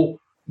whole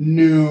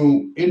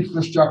new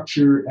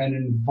infrastructure and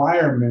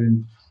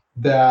environment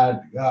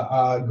that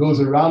goes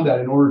around that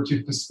in order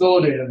to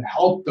facilitate and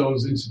help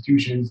those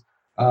institutions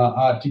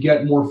to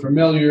get more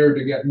familiar,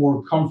 to get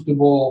more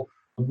comfortable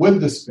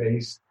with the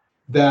space,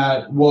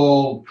 that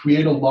will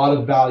create a lot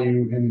of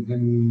value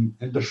in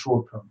the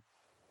short term.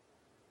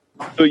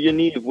 So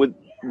Yaniv,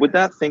 with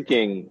that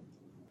thinking,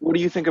 what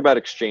do you think about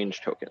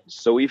exchange tokens?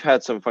 So we've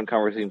had some fun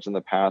conversations in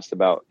the past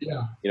about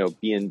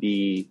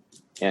BNB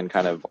and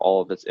kind of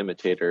all of its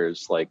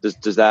imitators. Like,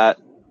 does that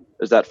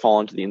fall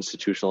into the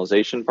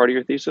institutionalization part of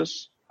your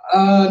thesis?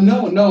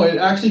 No, it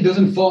actually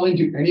doesn't fall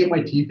into any of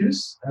my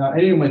thesis.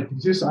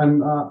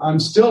 I'm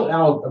still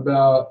out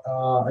about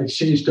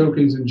exchange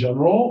tokens in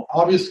general.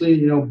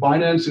 Obviously,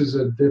 Binance is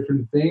a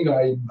different thing.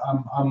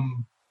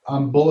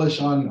 I'm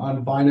bullish on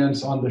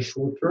Binance on the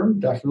short term,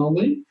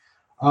 definitely.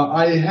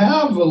 I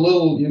have a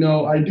little,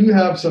 I do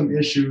have some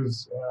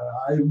issues.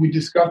 We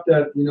discussed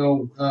that,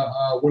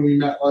 when we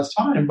met last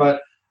time,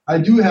 but I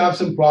do have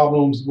some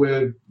problems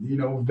with,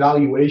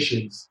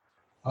 valuations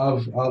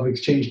of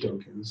exchange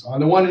tokens. On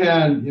the one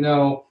hand,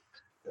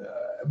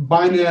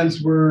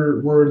 Binance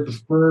were the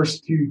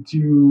first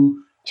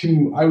to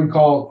I would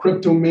call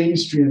crypto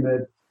mainstream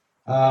it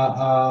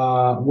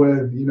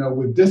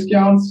with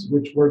discounts,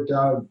 which worked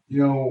out,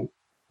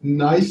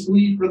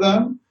 nicely for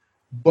them.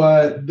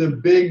 But the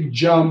big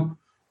jump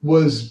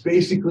was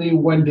basically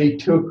when they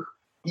took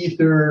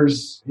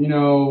Ether's,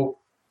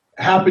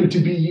 happened to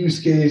be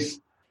use case,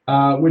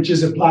 which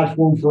is a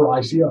platform for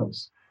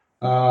ICOs.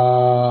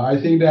 I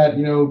think that,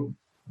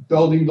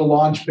 building the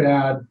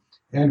Launchpad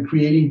and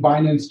creating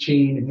Binance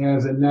Chain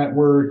as a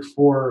network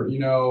for,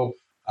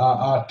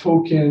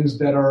 tokens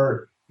that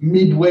are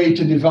midway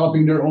to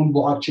developing their own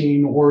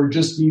blockchain or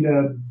just need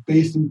a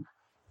basic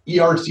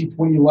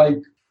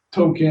ERC20-like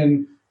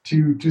token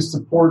to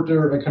support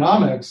their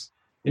economics,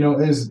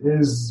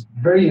 is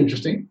very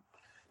interesting.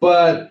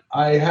 But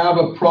I have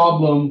a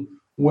problem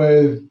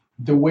with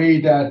the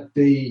way that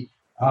they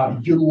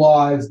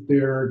utilize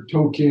their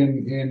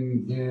token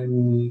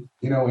in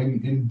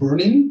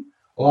burning.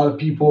 A lot of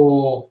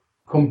people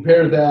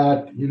compare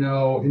that,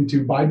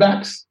 into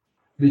buybacks,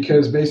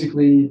 because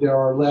basically there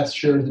are less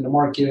shares in the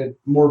market,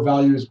 more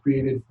value is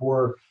created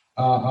for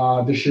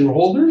the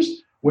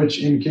shareholders,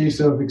 which in case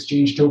of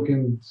exchange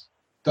tokens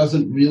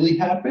doesn't really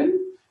happen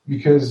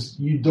because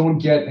you don't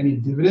get any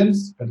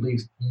dividends, at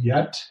least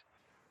yet.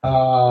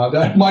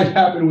 That might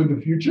happen with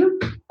the future.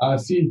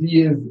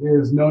 CZ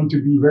is known to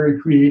be very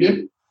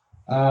creative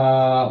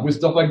with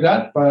stuff like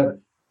that, but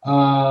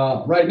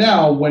right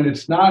now, when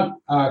it's not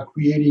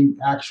creating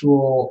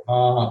actual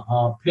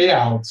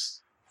payouts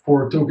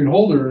for token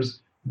holders,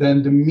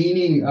 then the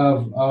meaning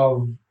of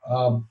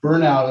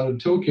burnout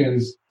of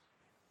tokens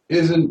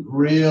isn't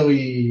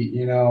really,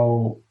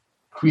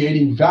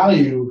 creating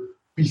value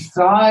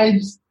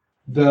besides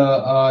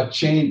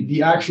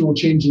the actual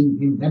change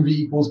in MV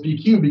equals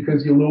PQ,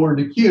 because you lower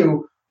the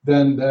Q,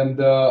 then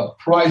the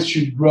price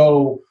should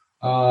grow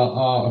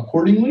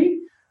accordingly.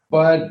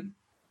 But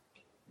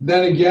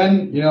then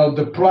again,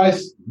 the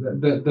price,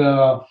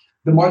 the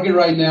market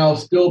right now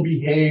still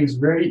behaves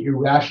very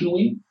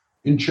irrationally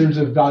in terms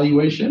of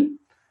valuation.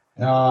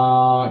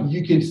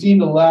 You can see in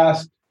the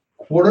last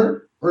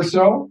quarter or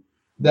so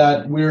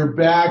that we're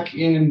back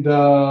in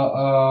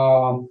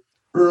the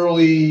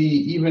early,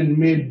 even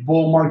mid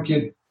bull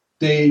market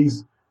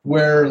days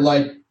where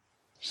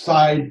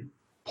side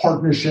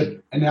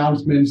partnership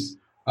announcements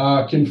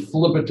can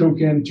flip a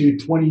token to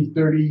 20,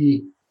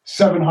 30,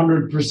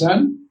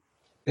 700%.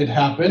 It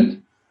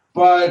happened.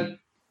 But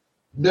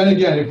then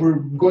again, if we're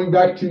going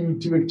back to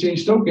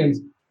exchange tokens,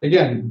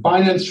 again,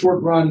 Binance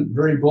short run,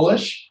 very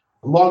bullish.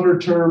 Longer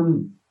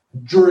term,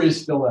 jury is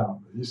still out.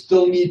 You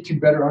still need to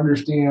better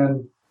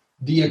understand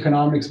the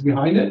economics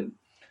behind it.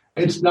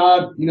 It's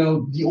not,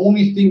 the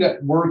only thing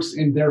that works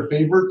in their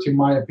favor, to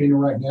my opinion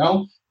right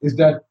now, is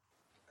that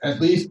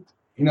at least,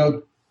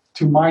 to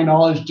my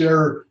knowledge,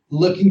 they're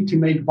looking to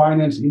make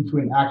Binance into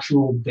an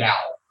actual DAO,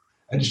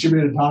 a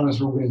distributed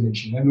autonomous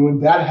organization. And when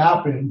that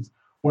happens,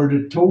 where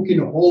the token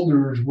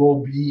holders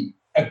will be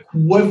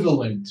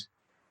equivalent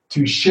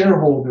to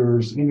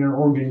shareholders in an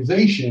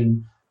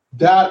organization,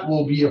 that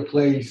will be a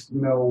place,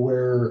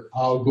 where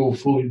I'll go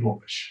fully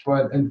bullish.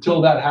 But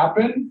until that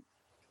happens,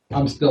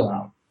 I'm still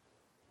out.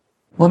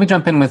 Let me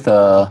jump in with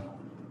a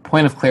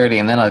point of clarity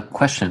and then a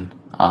question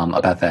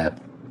about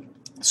that.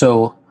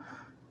 So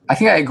I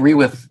think I agree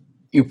with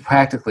you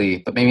practically,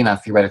 but maybe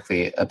not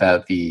theoretically,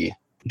 about the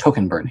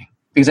token burning.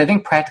 Because I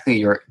think practically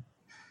you're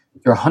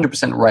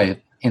 100%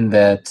 right in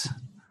that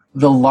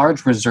the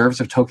large reserves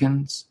of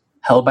tokens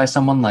held by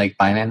someone like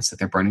Binance that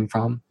they're burning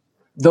from,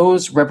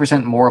 those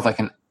represent more of like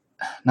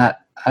I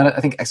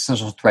think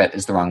existential threat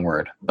is the wrong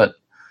word, but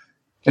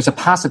there's a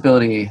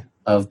possibility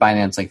of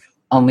Binance like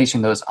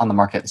unleashing those on the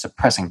market and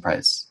suppressing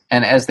price.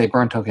 And as they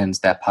burn tokens,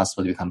 that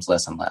possibility becomes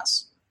less and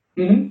less.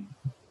 Mm-hmm.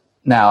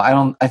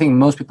 Now, I think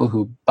most people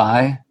who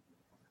buy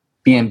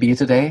BNB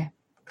today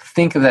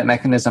think of that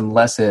mechanism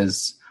less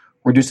as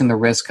reducing the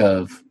risk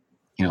of,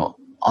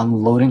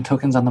 unloading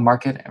tokens on the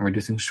market and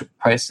reducing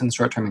price in the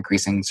short term,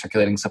 increasing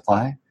circulating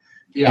supply,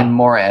 and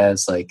more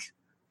as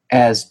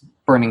as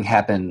burning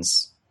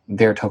happens,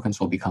 their tokens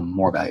will become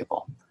more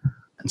valuable.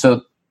 And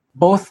so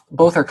both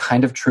are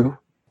kind of true,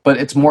 but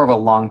it's more of a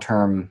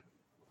long-term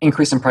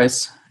increase in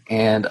price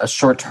and a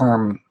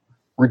short-term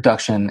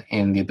reduction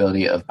in the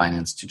ability of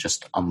Binance to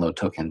just unload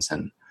tokens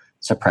and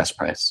suppress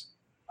price.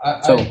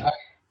 I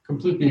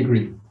completely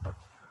agree.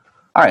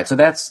 All right, so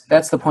that's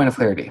the point of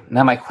clarity.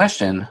 Now my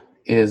question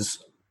is,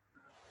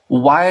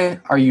 why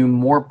are you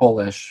more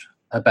bullish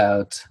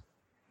about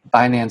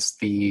Binance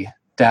the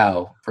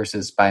DAO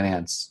versus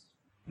Binance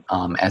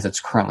as it's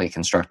currently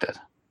constructed?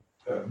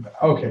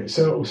 Okay,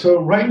 so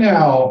right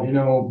now,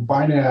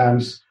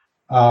 Binance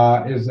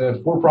is a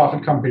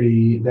for-profit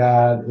company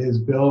that is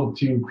built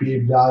to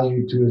create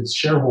value to its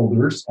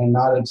shareholders and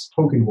not its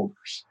token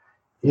holders.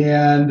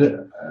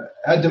 And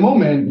at the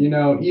moment,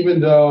 even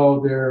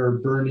though they're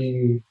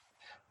burning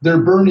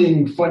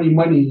funny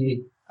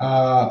money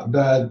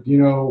that,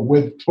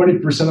 with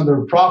 20% of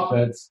their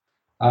profits,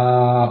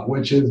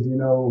 which is,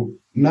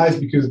 nice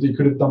because they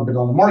could have dumped it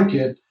on the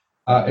market,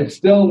 it's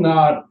still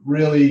not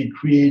really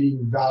creating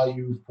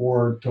value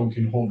for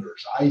token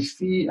holders. I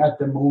see at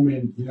the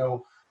moment,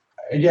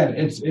 again,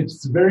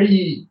 it's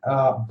very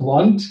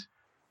blunt,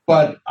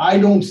 but I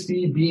don't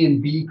see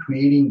BNB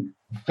creating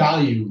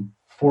value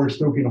for its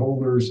token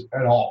holders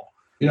at all.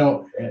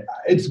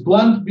 It's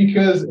blunt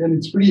and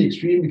it's pretty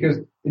extreme because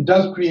it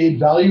does create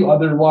value.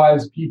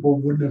 Otherwise, people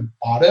wouldn't have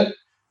bought it.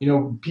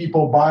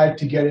 People buy it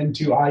to get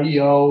into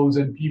IEOs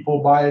and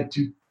people buy it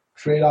to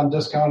trade on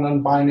discount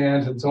on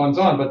Binance and so on and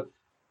so on. But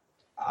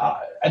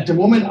at the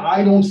moment,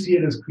 I don't see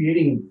it as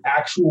creating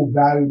actual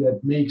value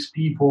that makes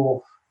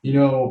people,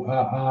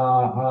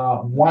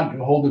 want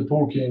to hold a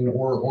token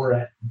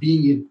or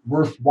being it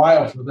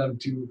worthwhile for them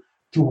to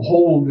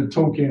hold the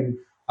token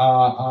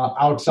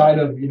outside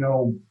of,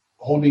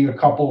 holding a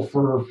couple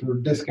for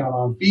discount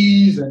on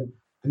fees and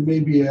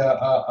maybe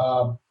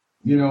an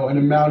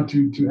amount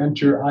to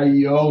enter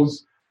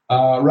IEOs.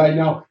 Right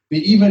now, they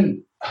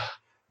even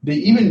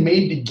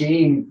made the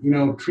game,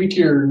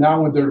 trickier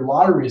now with their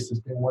lottery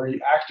system, where you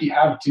actually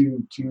have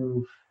to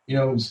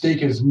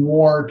stake as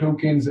more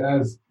tokens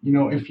as,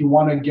 if you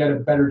want to get a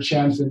better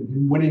chance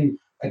in winning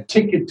a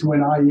ticket to an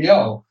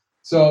IEO.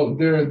 So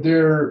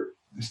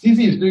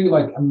Steezy is doing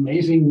like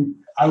amazing,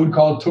 I would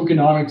call it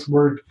tokenomics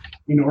work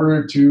in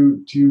order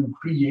to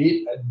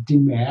create a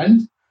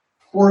demand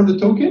for the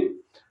token.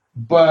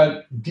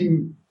 But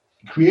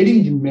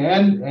creating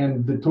demand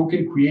and the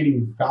token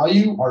creating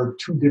value are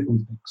two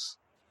different things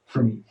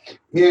for me.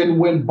 And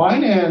when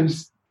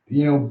Binance,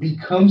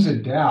 becomes a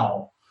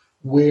DAO,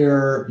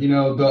 where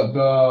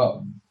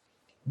the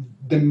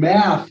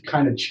math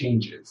kind of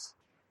changes,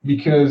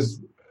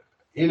 because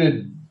in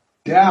a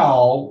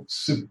DAO,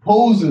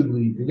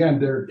 supposedly, again,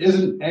 there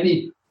isn't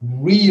any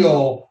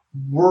real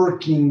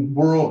working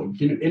world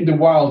in the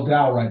wild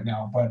DAO right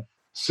now, but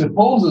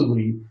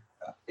supposedly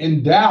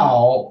in a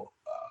DAO,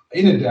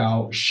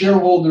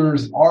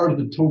 shareholders are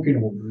the token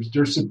holders.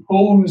 They're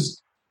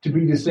supposed to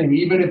be the same,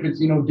 even if it's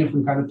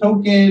different kind of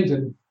tokens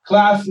and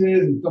classes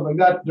and stuff like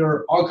that. There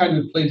are all kinds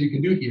of plays you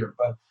can do here.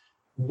 But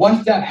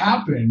once that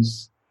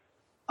happens,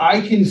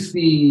 I can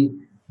see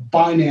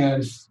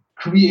Binance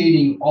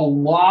creating a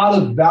lot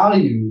of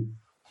value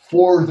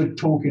for the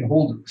token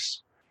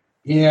holders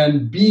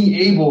and being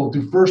able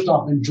to first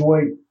off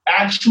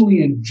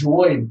actually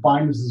enjoy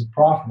Binance's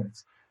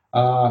profits.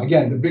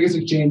 Again, the biggest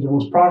exchange, the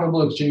most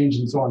profitable exchange,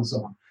 and so on and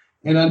so on.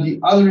 And on the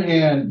other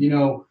hand,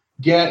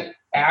 get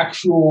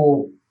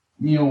actual,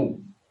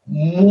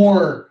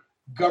 more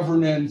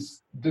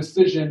governance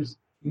decisions,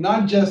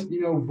 not just,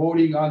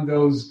 voting on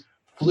those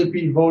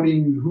flippy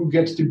voting who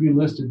gets to be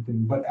listed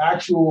thing, but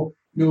actual,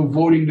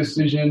 voting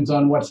decisions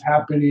on what's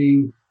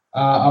happening,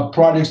 of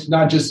projects,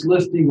 not just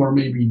listing or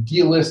maybe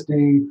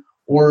delisting,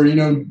 or,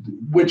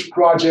 which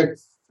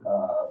projects,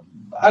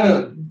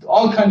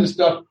 all kinds of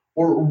stuff,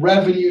 or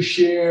revenue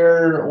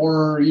share,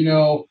 or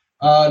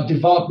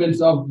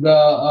developments of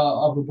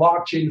the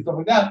blockchain and stuff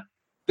like that.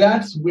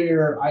 That's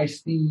where I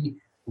see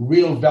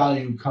real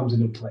value comes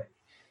into play.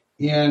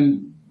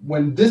 And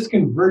when this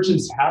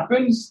convergence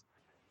happens,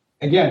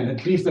 again,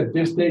 at least at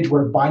this stage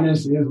where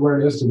Binance is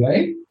where it is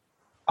today,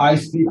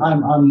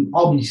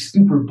 I'll be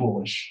super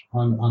bullish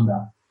on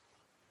that.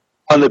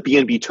 On the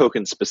BNB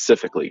token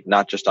specifically,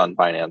 not just on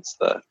Binance,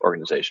 the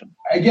organization.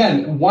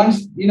 Again,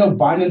 once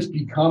Binance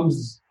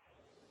becomes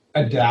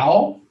a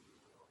DAO,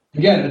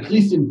 again, at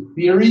least in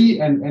theory,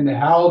 and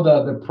how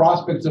the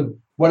prospects of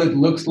what it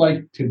looks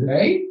like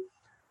today,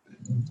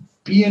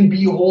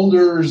 BNB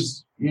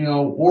holders,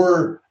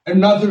 or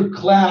another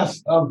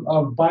class of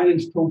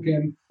Binance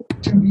token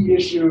to be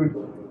issued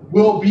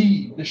will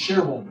be the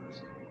shareholders.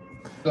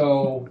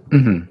 So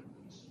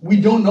we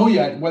don't know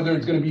yet whether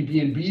it's going to be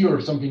BNB or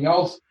something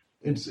else.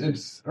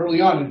 It's early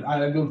on, and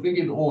I don't think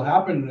it will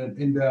happen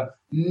in the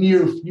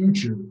near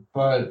future.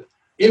 But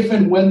if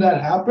and when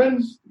that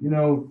happens,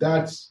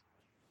 that's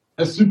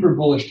a super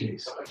bullish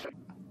case.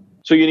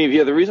 So,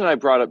 Yaniv, the reason I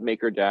brought up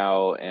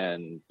MakerDAO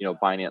and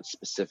Binance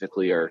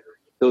specifically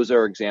those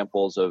are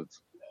examples of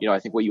I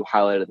think what you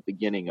highlighted at the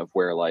beginning of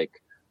where I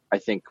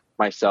think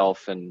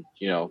myself and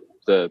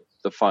the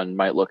fund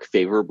might look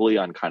favorably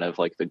on kind of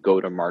like the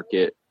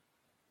go-to-market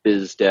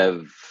biz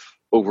dev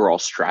overall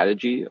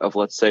strategy of,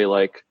 let's say,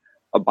 like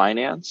a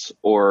Binance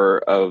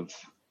or of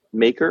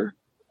Maker.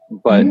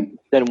 But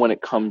then when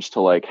it comes to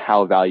like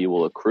how value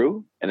will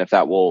accrue and if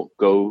that will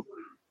go,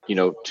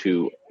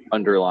 to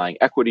underlying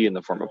equity in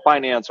the form of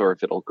Binance, or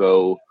if it'll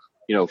go,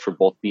 for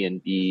both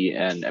BNB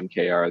and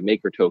MKR, the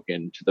Maker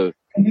token to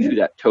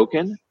that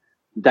token,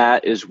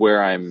 that is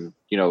where I'm,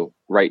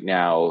 right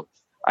now,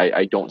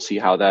 I don't see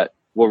how that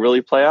will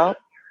really play out.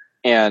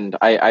 And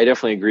I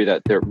definitely agree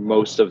that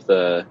most of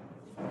the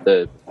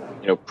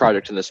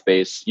projects in the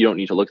space, you don't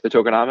need to look at the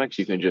tokenomics.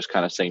 You can just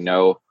kind of say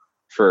no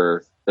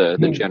for the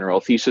general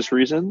thesis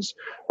reasons.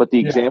 But the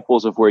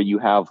examples of where you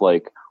have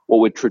like what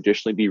would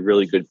traditionally be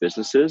really good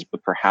businesses,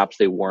 but perhaps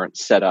they weren't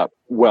set up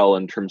well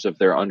in terms of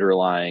their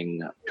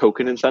underlying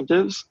token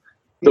incentives,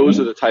 those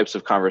are the types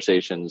of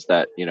conversations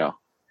that,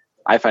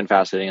 I find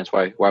fascinating. That's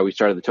why we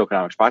started the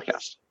Tokenomics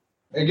podcast.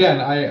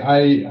 Again,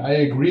 I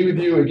agree with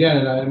you again,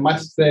 and I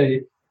must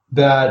say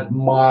that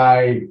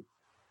my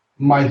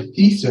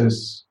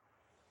thesis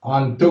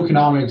on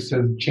tokenomics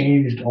has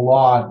changed a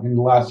lot in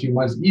the last few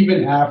months,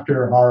 even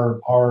after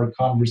our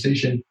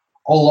conversation,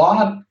 a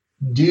lot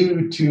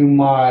due to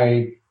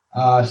my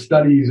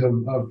studies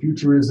of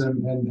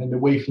futurism and the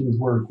way things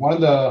work. One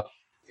of the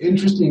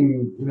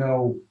interesting,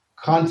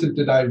 concept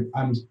that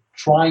I'm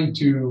trying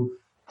to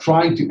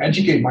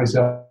educate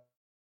myself,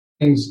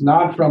 things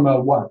not from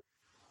a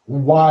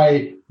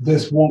why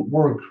this won't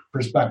work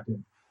perspective,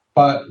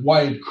 but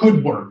why it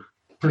could work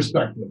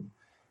perspective.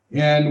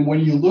 And when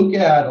you look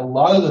at a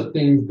lot of the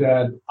things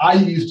that I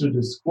used to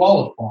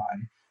disqualify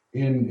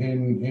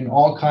in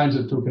all kinds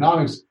of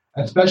tokenomics,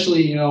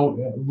 especially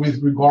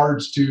with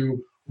regards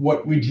to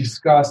what we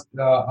discussed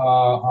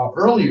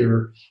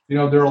earlier,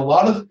 there are a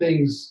lot of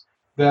things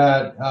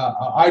that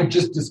I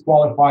just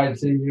disqualified,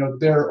 saying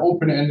they're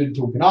open-ended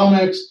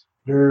tokenomics.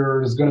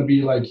 There's going to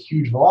be like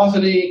huge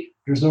velocity.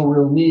 There's no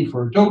real need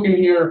for a token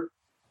here.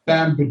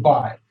 Bam,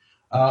 goodbye.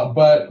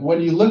 But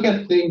when you look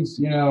at things,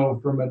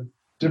 from a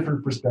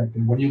different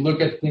perspective, when you look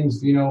at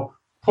things,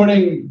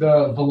 putting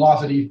the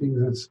velocity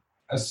things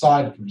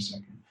aside for a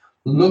second,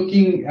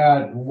 looking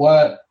at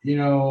what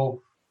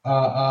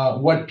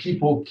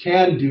people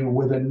can do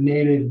with a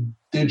native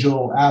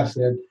digital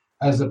asset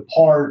as a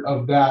part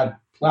of that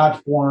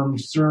platform,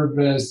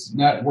 service,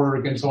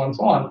 network, and so on and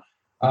so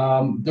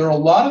on. There are a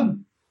lot of,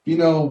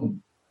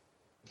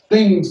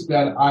 things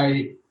that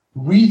I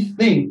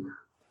rethink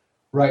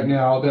right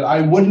now that I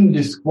wouldn't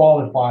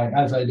disqualify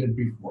as I did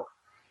before.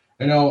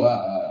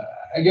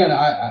 Again,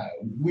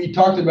 we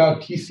talked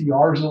about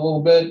TCRs a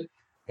little bit,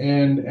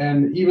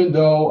 and even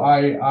though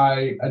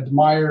I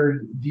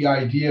admired the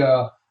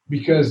idea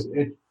because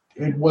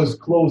it was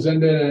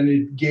close-ended and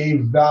it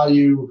gave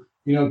value,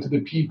 to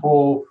the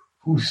people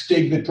who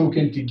stake the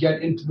token to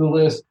get into the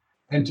list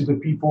and to the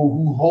people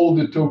who hold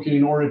the token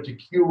in order to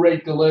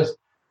curate the list,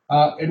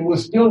 it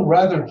was still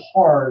rather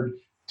hard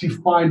to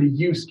find a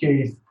use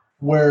case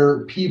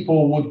where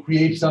people would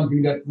create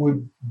something that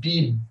would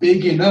be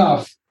big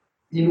enough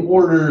in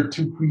order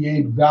to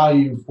create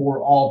value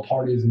for all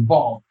parties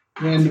involved.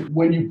 And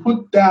when you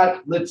put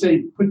that, let's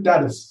say, put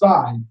that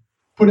aside,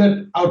 put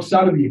it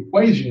outside of the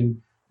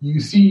equation, you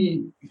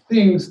see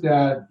things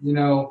that,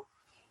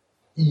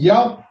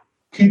 Yelp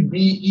could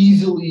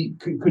easily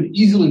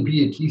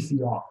be a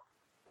TCR,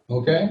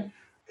 okay?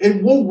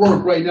 It won't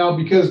work right now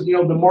because,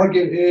 the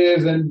market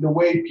is and the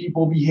way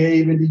people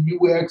behave and the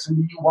UX and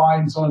the UI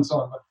and so on and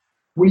so on. But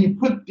when you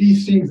put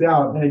these things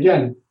out, and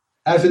again,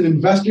 as an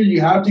investor, you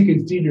have to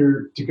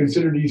consider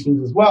these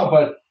things as well.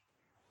 But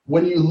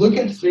when you look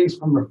at things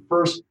from a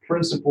first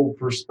principle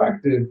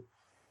perspective,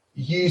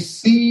 you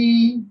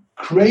see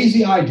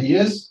crazy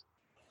ideas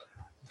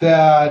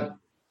that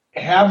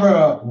have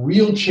a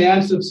real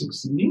chance of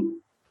succeeding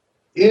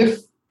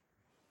if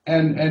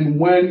and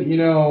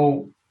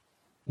when,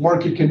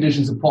 market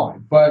conditions apply.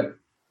 But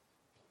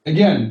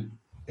again,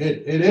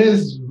 it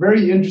is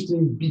very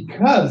interesting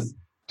because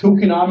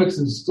tokenomics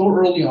is so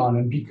early on,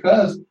 and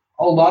because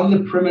a lot of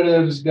the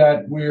primitives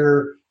that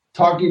we're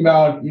talking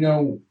about,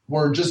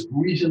 were just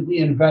recently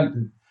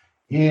invented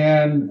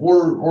and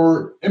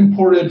or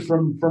imported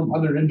from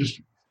other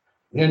industries.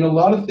 And a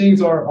lot of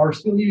things are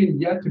still even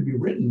yet to be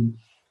written.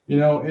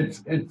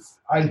 It's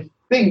I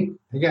think,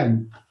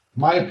 again,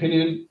 my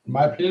opinion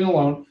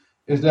alone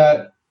is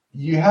that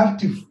you have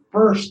to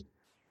first,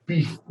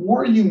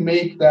 before you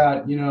make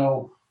that,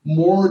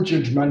 more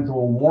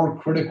judgmental, more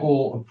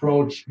critical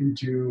approach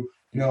into,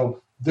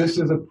 this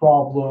is a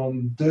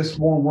problem, this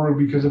won't work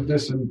because of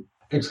this and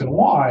X and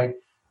Y,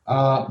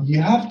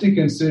 you have to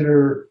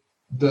consider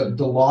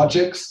the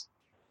logics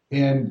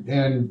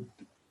and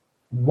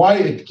why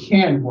it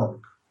can work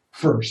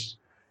first.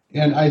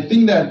 And I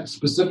think that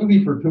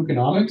specifically for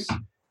tokenomics,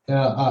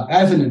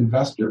 as an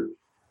investor,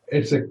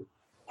 it's a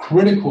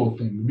critical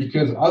thing,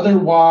 because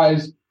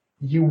otherwise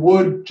you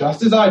would,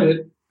 just as I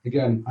did.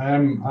 Again, I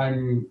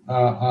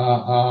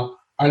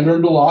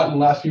learned a lot in the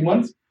last few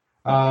months.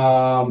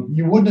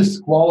 You would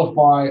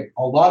disqualify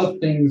a lot of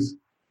things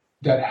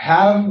that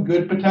have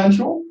good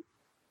potential,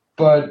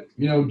 but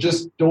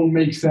just don't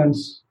make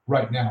sense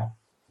right now.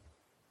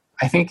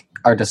 I think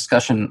our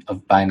discussion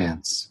of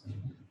Binance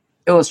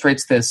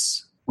illustrates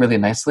this really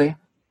nicely,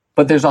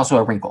 but there's also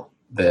a wrinkle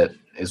that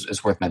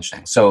is worth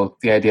mentioning. So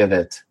the idea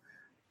that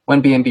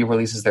when BNB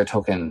releases their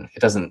token,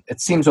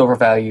 it seems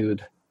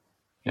overvalued.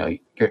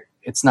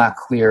 It's not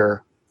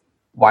clear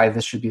why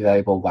this should be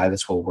valuable, why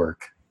this will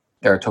work.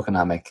 There are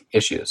tokenomic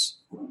issues.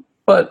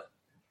 But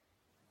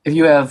if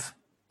you have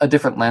a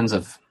different lens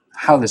of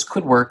how this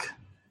could work,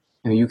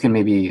 you can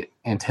maybe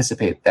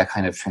anticipate that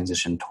kind of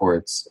transition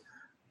towards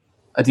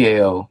a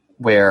DAO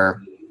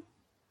where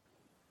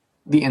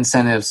the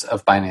incentives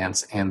of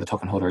Binance and the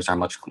token holders are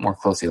much more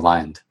closely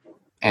aligned.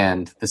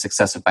 And the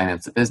success of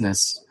Binance the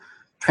business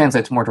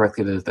translates more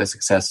directly to the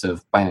success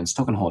of Binance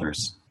token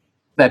holders.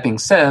 That being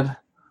said,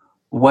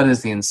 what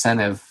is the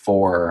incentive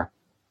for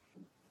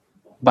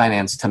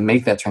Binance to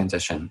make that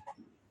transition?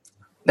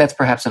 That's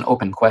perhaps an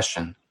open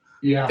question.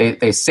 Yeah.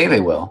 They say they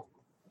will,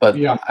 but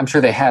yeah. I'm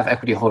sure they have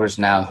equity holders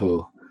now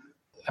who,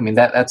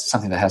 that's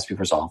something that has to be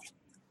resolved.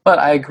 But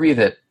I agree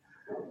that,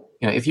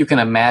 if you can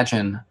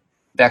imagine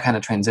that kind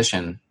of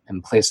transition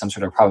and place some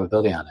sort of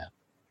probability on it,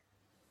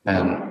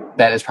 then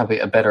that is probably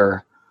a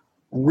better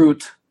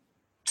route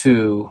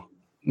to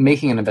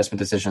making an investment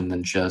decision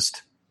than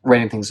just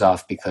writing things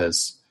off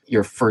because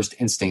your first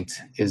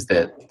instinct is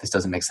that this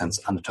doesn't make sense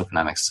on the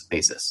tokenomics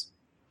basis.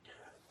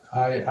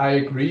 I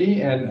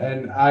agree,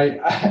 and I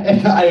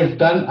have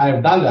done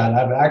that.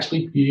 I've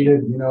actually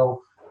created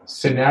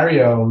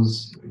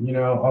scenarios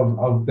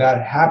of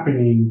that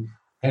happening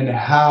and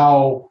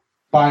how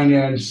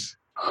Binance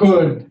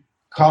could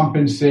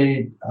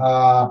compensate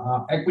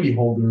equity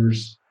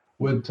holders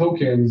with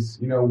tokens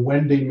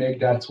when they make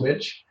that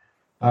switch.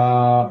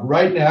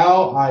 Right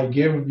now, I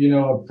give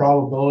a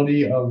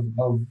probability of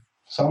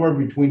somewhere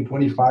between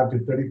 25 to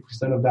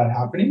 30% of that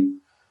happening,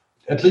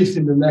 at least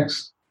in the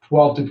next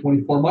 12 to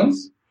 24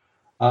 months.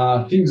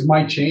 Things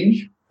might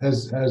change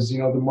as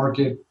the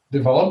market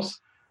develops,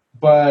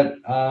 but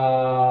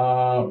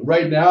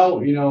right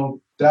now,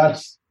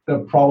 that's the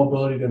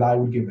probability that I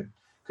would give it,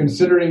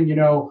 considering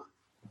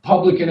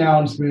public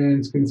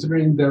announcements,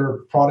 considering their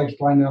product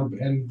lineup,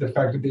 and the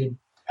fact that they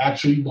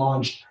actually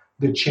launched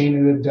the chain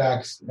and the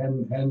DEX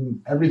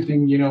and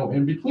everything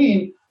in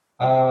between.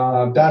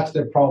 That's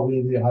the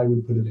probability I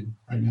would put it in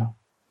right now.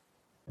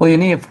 Well,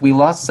 Yaniv, we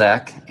lost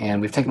Zach,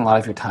 and we've taken a lot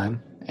of your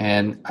time,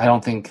 and I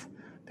don't think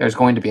there's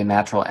going to be a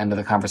natural end to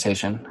the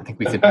conversation. I think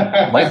we could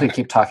likely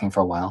keep talking for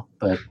a while,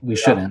 but we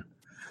shouldn't.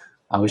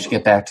 We should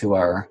get back to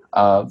our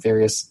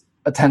various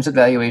attempts at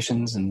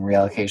valuations and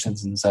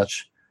reallocations and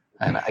such.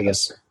 And I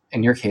guess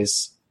in your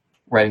case,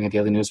 writing a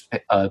daily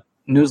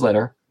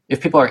newsletter.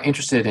 If people are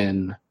interested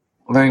in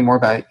learning more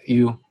about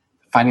you,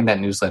 finding that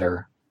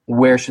newsletter,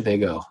 where should they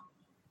go?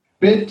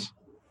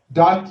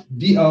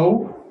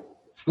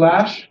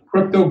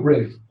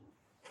 bit.do/cryptobrief.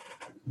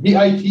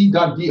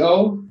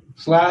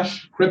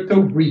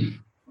 bit.do/cryptobrief.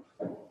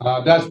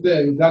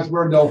 That's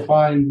where they'll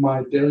find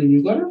my daily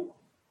newsletter.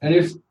 And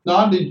if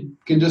not, they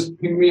can just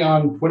ping me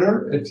on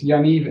Twitter. It's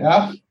Yaniv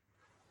F.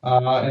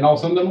 And I'll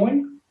send them a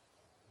link.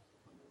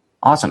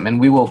 Awesome. And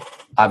we will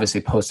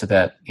obviously post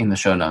that in the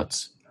show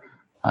notes.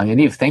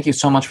 Yaniv, thank you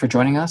so much for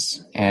joining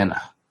us. And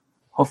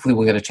hopefully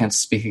we'll get a chance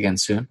to speak again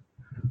soon.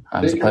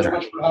 It was a pleasure.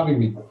 Thank you very much for having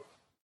me.